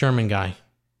go. This German guy.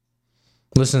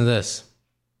 Listen to this.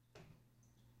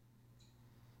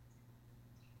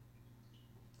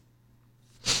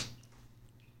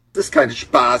 Das ist kein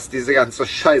Spaß, diese ganze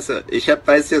Scheiße. Ich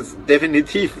weiß jetzt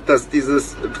definitiv, dass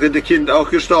dieses dritte Kind auch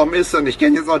gestorben ist und ich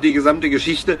kenne jetzt auch die gesamte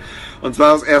Geschichte und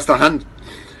zwar aus erster Hand.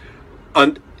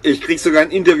 Und ich krieg sogar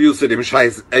ein Interview zu dem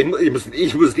Scheiß. Ich muss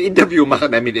ein Interview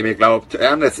machen, damit ihr mir glaubt.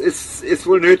 Ja, das ist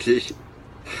wohl nötig.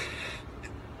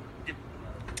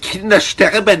 Kinder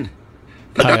sterben.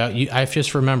 I've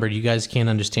just remembered, you guys can't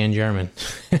understand German.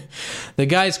 The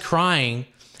guy's crying,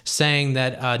 saying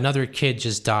that another kid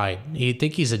just died. You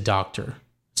think he's a doctor.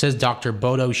 It says Dr.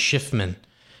 Bodo Schiffman.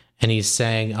 And he's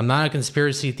saying, I'm not a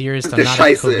conspiracy theorist, I'm not a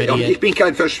Scheiße. Und ich bin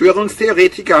kein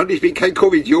Verschwörungstheoretiker und ich bin kein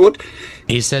Covidiot.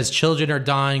 He says children are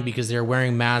dying because they're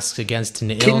wearing masks against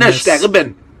an illness. Kinder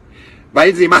sterben,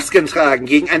 weil sie Masken tragen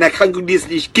gegen eine Erkrankung, die es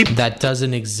nicht gibt. That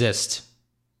doesn't exist.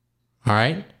 All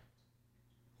right?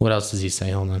 What else does he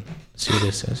say? Hold on. Let's see what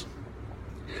this says.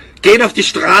 Gehen auf die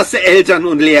Straße, Eltern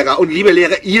und Lehrer. Und liebe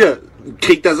Lehrer, ihr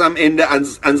kriegt das am Ende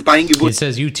ans Bein gebunden. He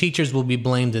says you teachers will be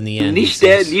blamed in the end. Nicht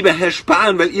der liebe Herr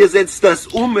Spahn, weil ihr setzt das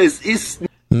um. Es ist...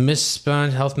 Miss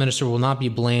Spahn, health minister, will not be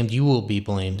blamed. You will be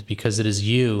blamed because it is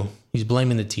you. He's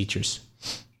blaming the teachers.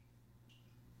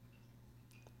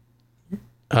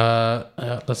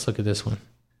 Let's look at this one.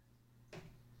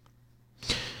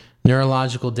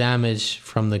 Neurological damage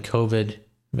from the COVID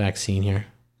vaccine here.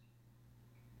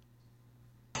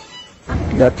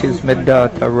 That is my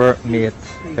daughter workmate.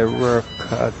 I work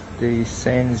at the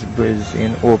Sainsbury's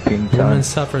in Orpington. Woman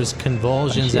suffers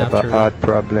convulsions after a heart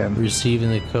problem. Receiving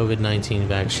the COVID-19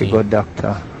 vaccine. She got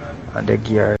doctor and the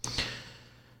gear.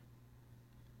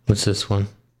 What's this one?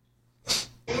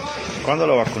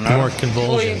 More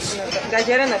convulsions.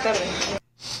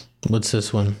 What's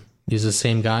this one? Is the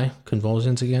same guy?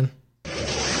 Convulsions again?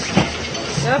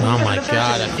 Oh my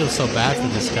God, I feel so bad for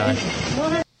this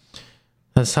guy.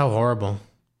 That's how horrible.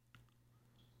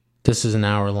 This is an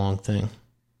hour-long thing.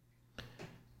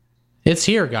 It's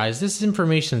here, guys. This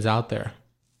information's out there.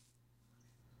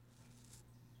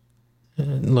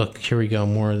 Look, here we go.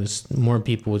 More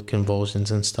people with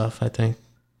convulsions and stuff, I think.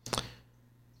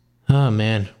 Oh,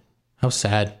 man. How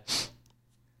sad.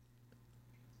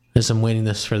 As I'm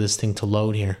waiting for this thing to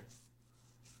load here.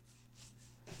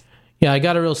 Yeah, I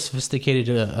got a real sophisticated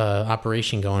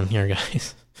operation going here,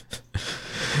 guys.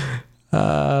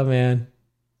 Oh, man.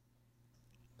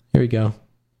 Here we go.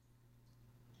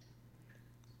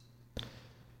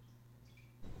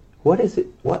 What is it?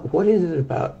 What is it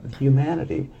about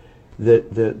humanity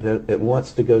that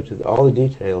wants to go to all the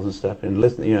details and stuff and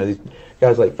listen? You know, these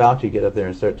guys like Fauci get up there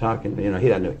and start talking. You know, he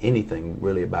doesn't know anything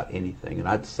really about anything, and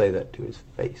I'd say that to his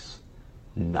face.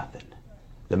 Nothing.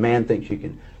 The man thinks you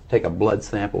can take a blood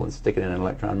sample and stick it in an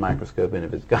electron microscope, and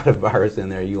if it's got a virus in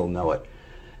there, you'll know it.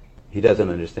 He doesn't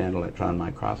understand electron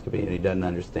microscopy, and he doesn't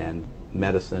understand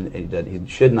medicine, and he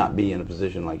should not be in a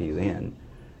position like he's in.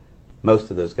 Most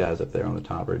of those guys up there on the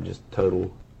top are just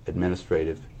total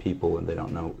administrative people, and they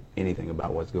don't know anything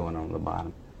about what's going on the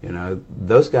bottom. You know,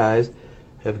 those guys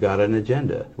have got an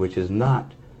agenda, which is not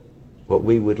what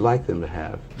we would like them to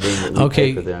have, being that we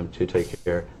pay for them to take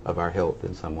care of our health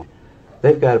in some way.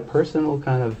 They've got a personal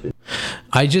kind of...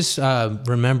 I just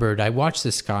remembered, I watched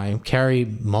this guy, Carrie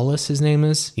Mullis, his name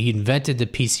is. He invented the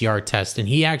PCR test, and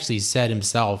he actually said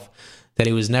himself that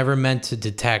it was never meant to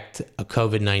detect a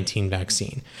COVID-19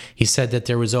 vaccine. He said that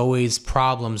there was always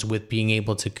problems with being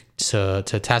able to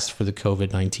test for the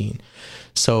COVID-19.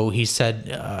 So he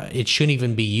said it shouldn't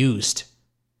even be used,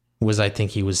 I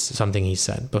think something he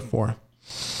said before.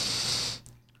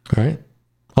 All right.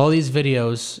 All these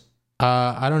videos,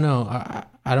 I don't know.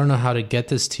 I don't know how to get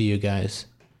this to you guys.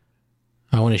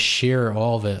 I want to share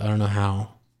all of it. I don't know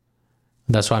how.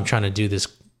 That's why I'm trying to do this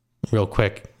real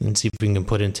quick and see if we can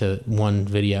put into one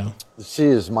video. This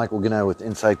is Michael Gano with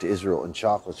Insight to Israel and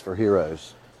Chocolates for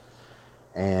Heroes.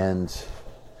 And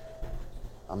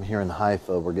I'm here in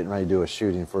Haifa. We're getting ready to do a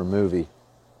shooting for a movie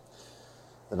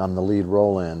that I'm the lead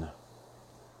role in.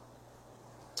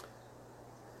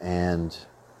 And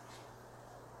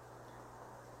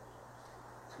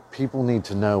people need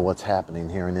to know what's happening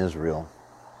here in Israel.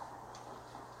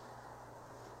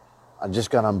 I just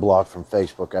got unblocked from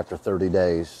Facebook after 30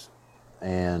 days,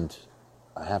 and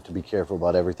I have to be careful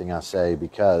about everything I say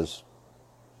because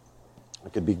I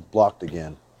could be blocked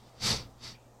again.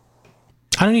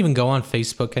 I don't even go on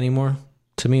Facebook anymore.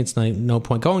 To me, it's no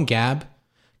point. Go on Gab.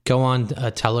 Go on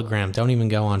Telegram. Don't even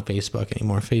go on Facebook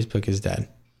anymore. Facebook is dead.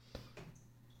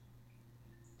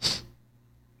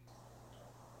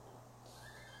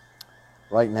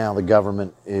 Right now, the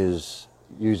government is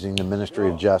using the Ministry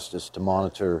of Justice to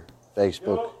monitor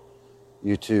Facebook,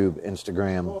 YouTube,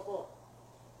 Instagram,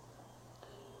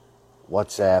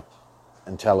 WhatsApp,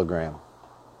 and Telegram.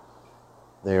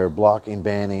 They are blocking,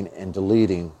 banning, and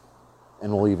deleting,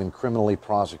 and will even criminally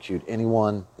prosecute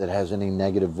anyone that has any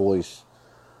negative voice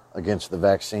against the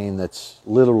vaccine that's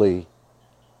literally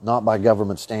not by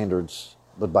government standards,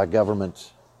 but by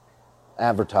government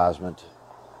advertisement,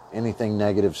 anything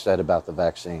negative said about the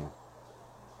vaccine.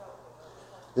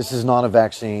 This is not a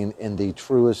vaccine in the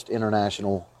truest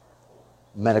international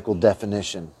medical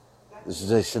definition. This is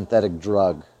a synthetic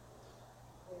drug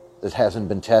that hasn't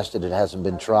been tested, it hasn't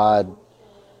been tried,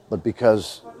 but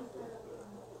because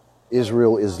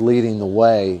Israel is leading the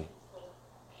way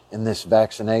in this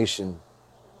vaccination,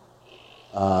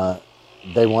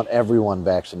 they want everyone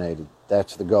vaccinated.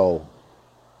 That's the goal.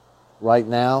 Right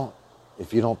now,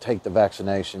 if you don't take the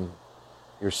vaccination,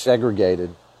 you're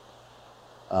segregated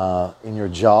in your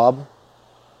job,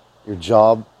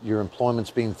 your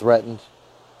employment's being threatened.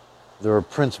 There are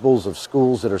principals of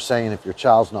schools that are saying if your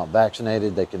child's not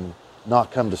vaccinated, they can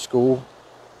not come to school.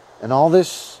 And all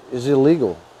this is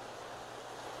illegal.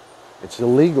 It's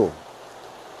illegal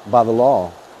by the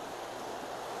law.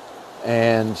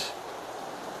 And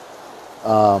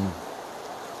the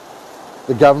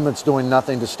government's doing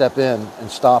nothing to step in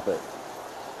and stop it.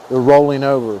 They're rolling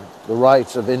over the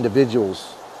rights of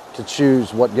individuals to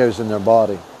choose what goes in their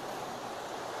body.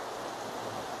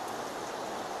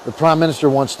 The Prime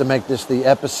Minister wants to make this the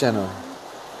epicenter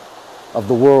of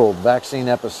the world, vaccine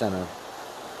epicenter.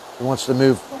 He wants to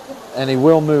move, and he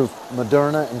will move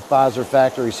Moderna and Pfizer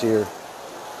factories here.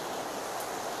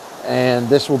 And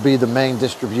this will be the main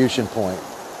distribution point.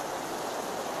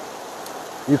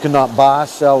 You cannot buy,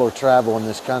 sell, or travel in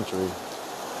this country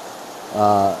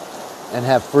and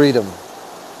have freedom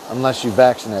unless you're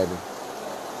vaccinated.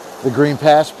 The Green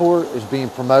Passport is being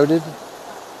promoted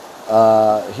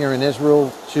here in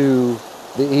Israel to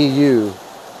the EU,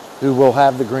 who will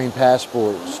have the Green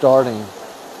Passport starting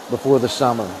before the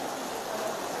summer.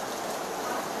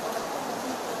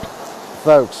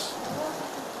 Folks,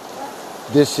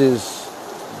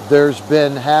 there's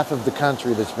been half of the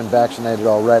country that's been vaccinated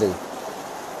already.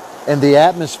 And the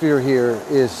atmosphere here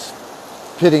is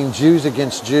pitting Jews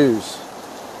against Jews.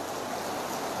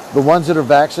 The ones that are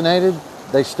vaccinated,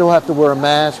 they still have to wear a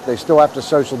mask, they still have to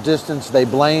social distance. They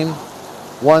blame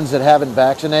ones that haven't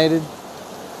vaccinated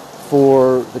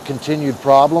for the continued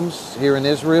problems here in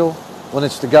Israel when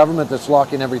it's the government that's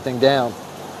locking everything down.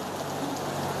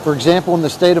 For example, in the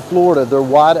state of Florida, they're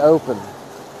wide open.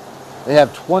 They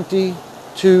have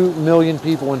 22 million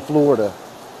people in Florida,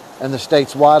 and the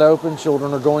state's wide open.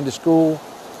 Children are going to school.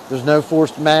 There's no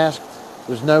forced masks.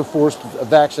 There's no forced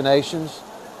vaccinations.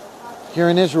 Here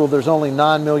in Israel, there's only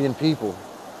 9 million people,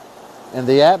 and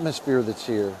the atmosphere that's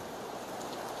here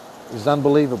is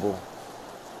unbelievable.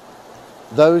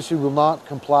 Those who will not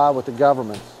comply with the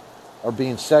government are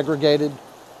being segregated,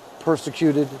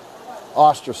 persecuted,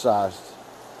 ostracized,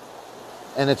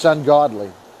 and it's ungodly.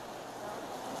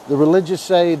 The religious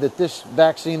say that this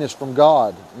vaccine is from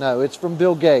God. No, it's from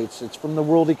Bill Gates. It's from the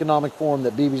World Economic Forum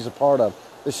that Bibi's a part of.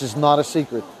 This is not a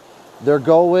secret. Their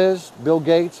goal is, Bill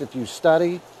Gates, if you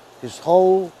study his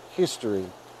whole history,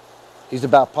 he's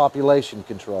about population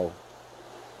control.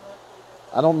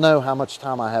 I don't know how much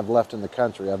time I have left in the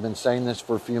country. I've been saying this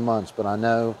for a few months, but I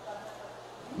know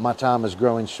my time is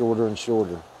growing shorter and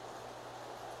shorter.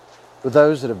 For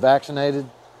those that are vaccinated,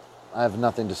 I have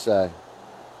nothing to say.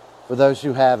 For those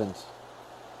who haven't,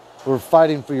 who are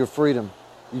fighting for your freedom,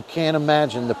 you can't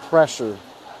imagine the pressure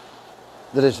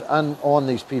that is on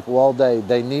these people all day.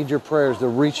 They need your prayers. They're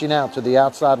reaching out to the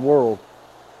outside world.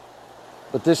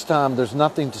 But this time, there's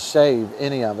nothing to save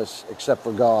any of us except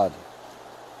for God.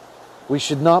 We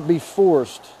should not be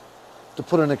forced to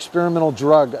put an experimental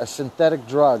drug, a synthetic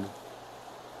drug,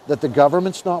 that the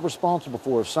government's not responsible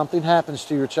for. If something happens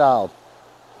to your child,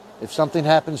 if something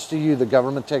happens to you, the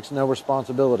government takes no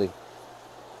responsibility.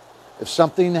 If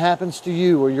something happens to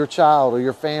you or your child or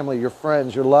your family, your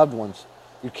friends, your loved ones,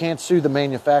 you can't sue the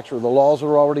manufacturer. The laws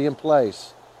are already in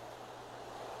place.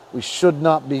 We should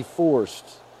not be forced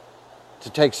to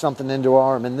take something into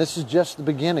our arm. And this is just the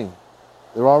beginning.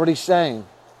 They're already saying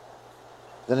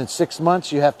that in 6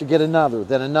 months you have to get another,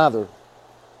 then another.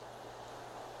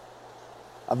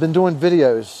 I've been doing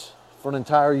videos for an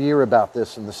entire year about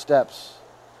this and the steps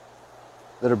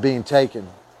that are being taken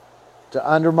to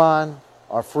undermine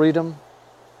our freedom,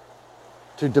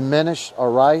 to diminish our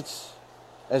rights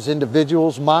as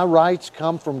individuals. My rights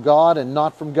come from God and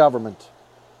not from government.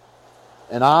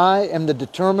 And I am the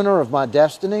determiner of my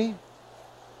destiny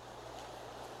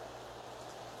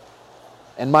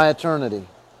and my eternity.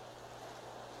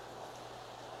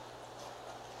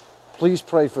 Please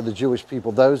pray for the Jewish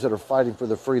people, those that are fighting for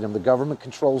their freedom. The government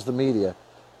controls the media.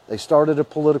 They started a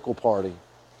political party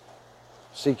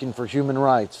seeking for human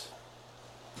rights.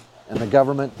 And the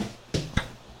government,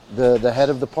 the head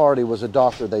of the party was a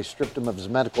doctor. They stripped him of his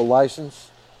medical license.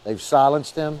 They've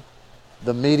silenced him.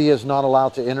 The media is not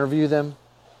allowed to interview them.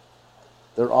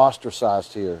 They're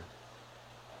ostracized here.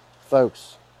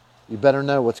 Folks, you better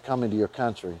know what's coming to your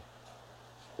country.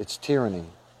 It's tyranny.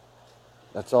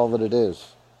 That's all that it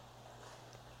is.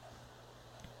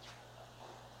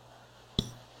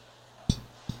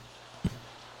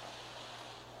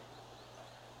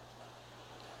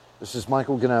 This is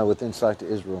Michael Gano with Insight to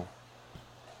Israel.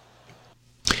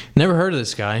 Never heard of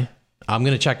this guy. I'm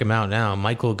going to check him out now.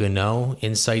 Michael Gano,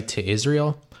 Insight to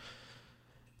Israel.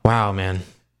 Wow, man.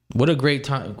 What a great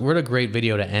time. What a great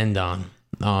video to end on.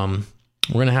 We're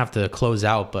going to have to close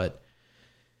out, but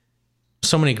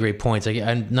so many great points.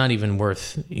 I'm not even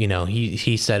worth,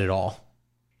 he said it all.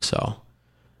 So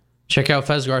check out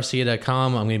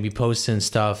fezgarcia.com. I'm going to be posting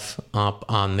stuff up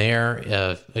on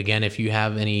there. Again, if you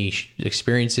have any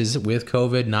experiences with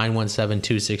COVID,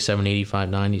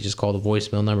 917-267-8059. You just call the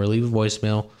voicemail number, leave a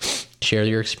voicemail, share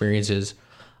your experiences,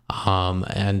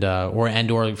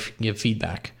 or give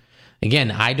feedback.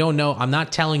 Again, I don't know. I'm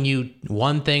not telling you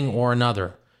one thing or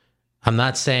another. I'm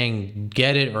not saying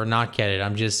get it or not get it.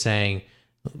 I'm just saying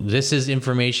this is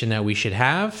information that we should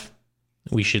have,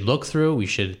 we should look through, we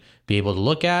should be able to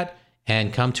look at,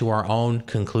 and come to our own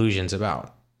conclusions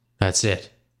about. That's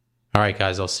it. All right,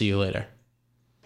 guys, I'll see you later.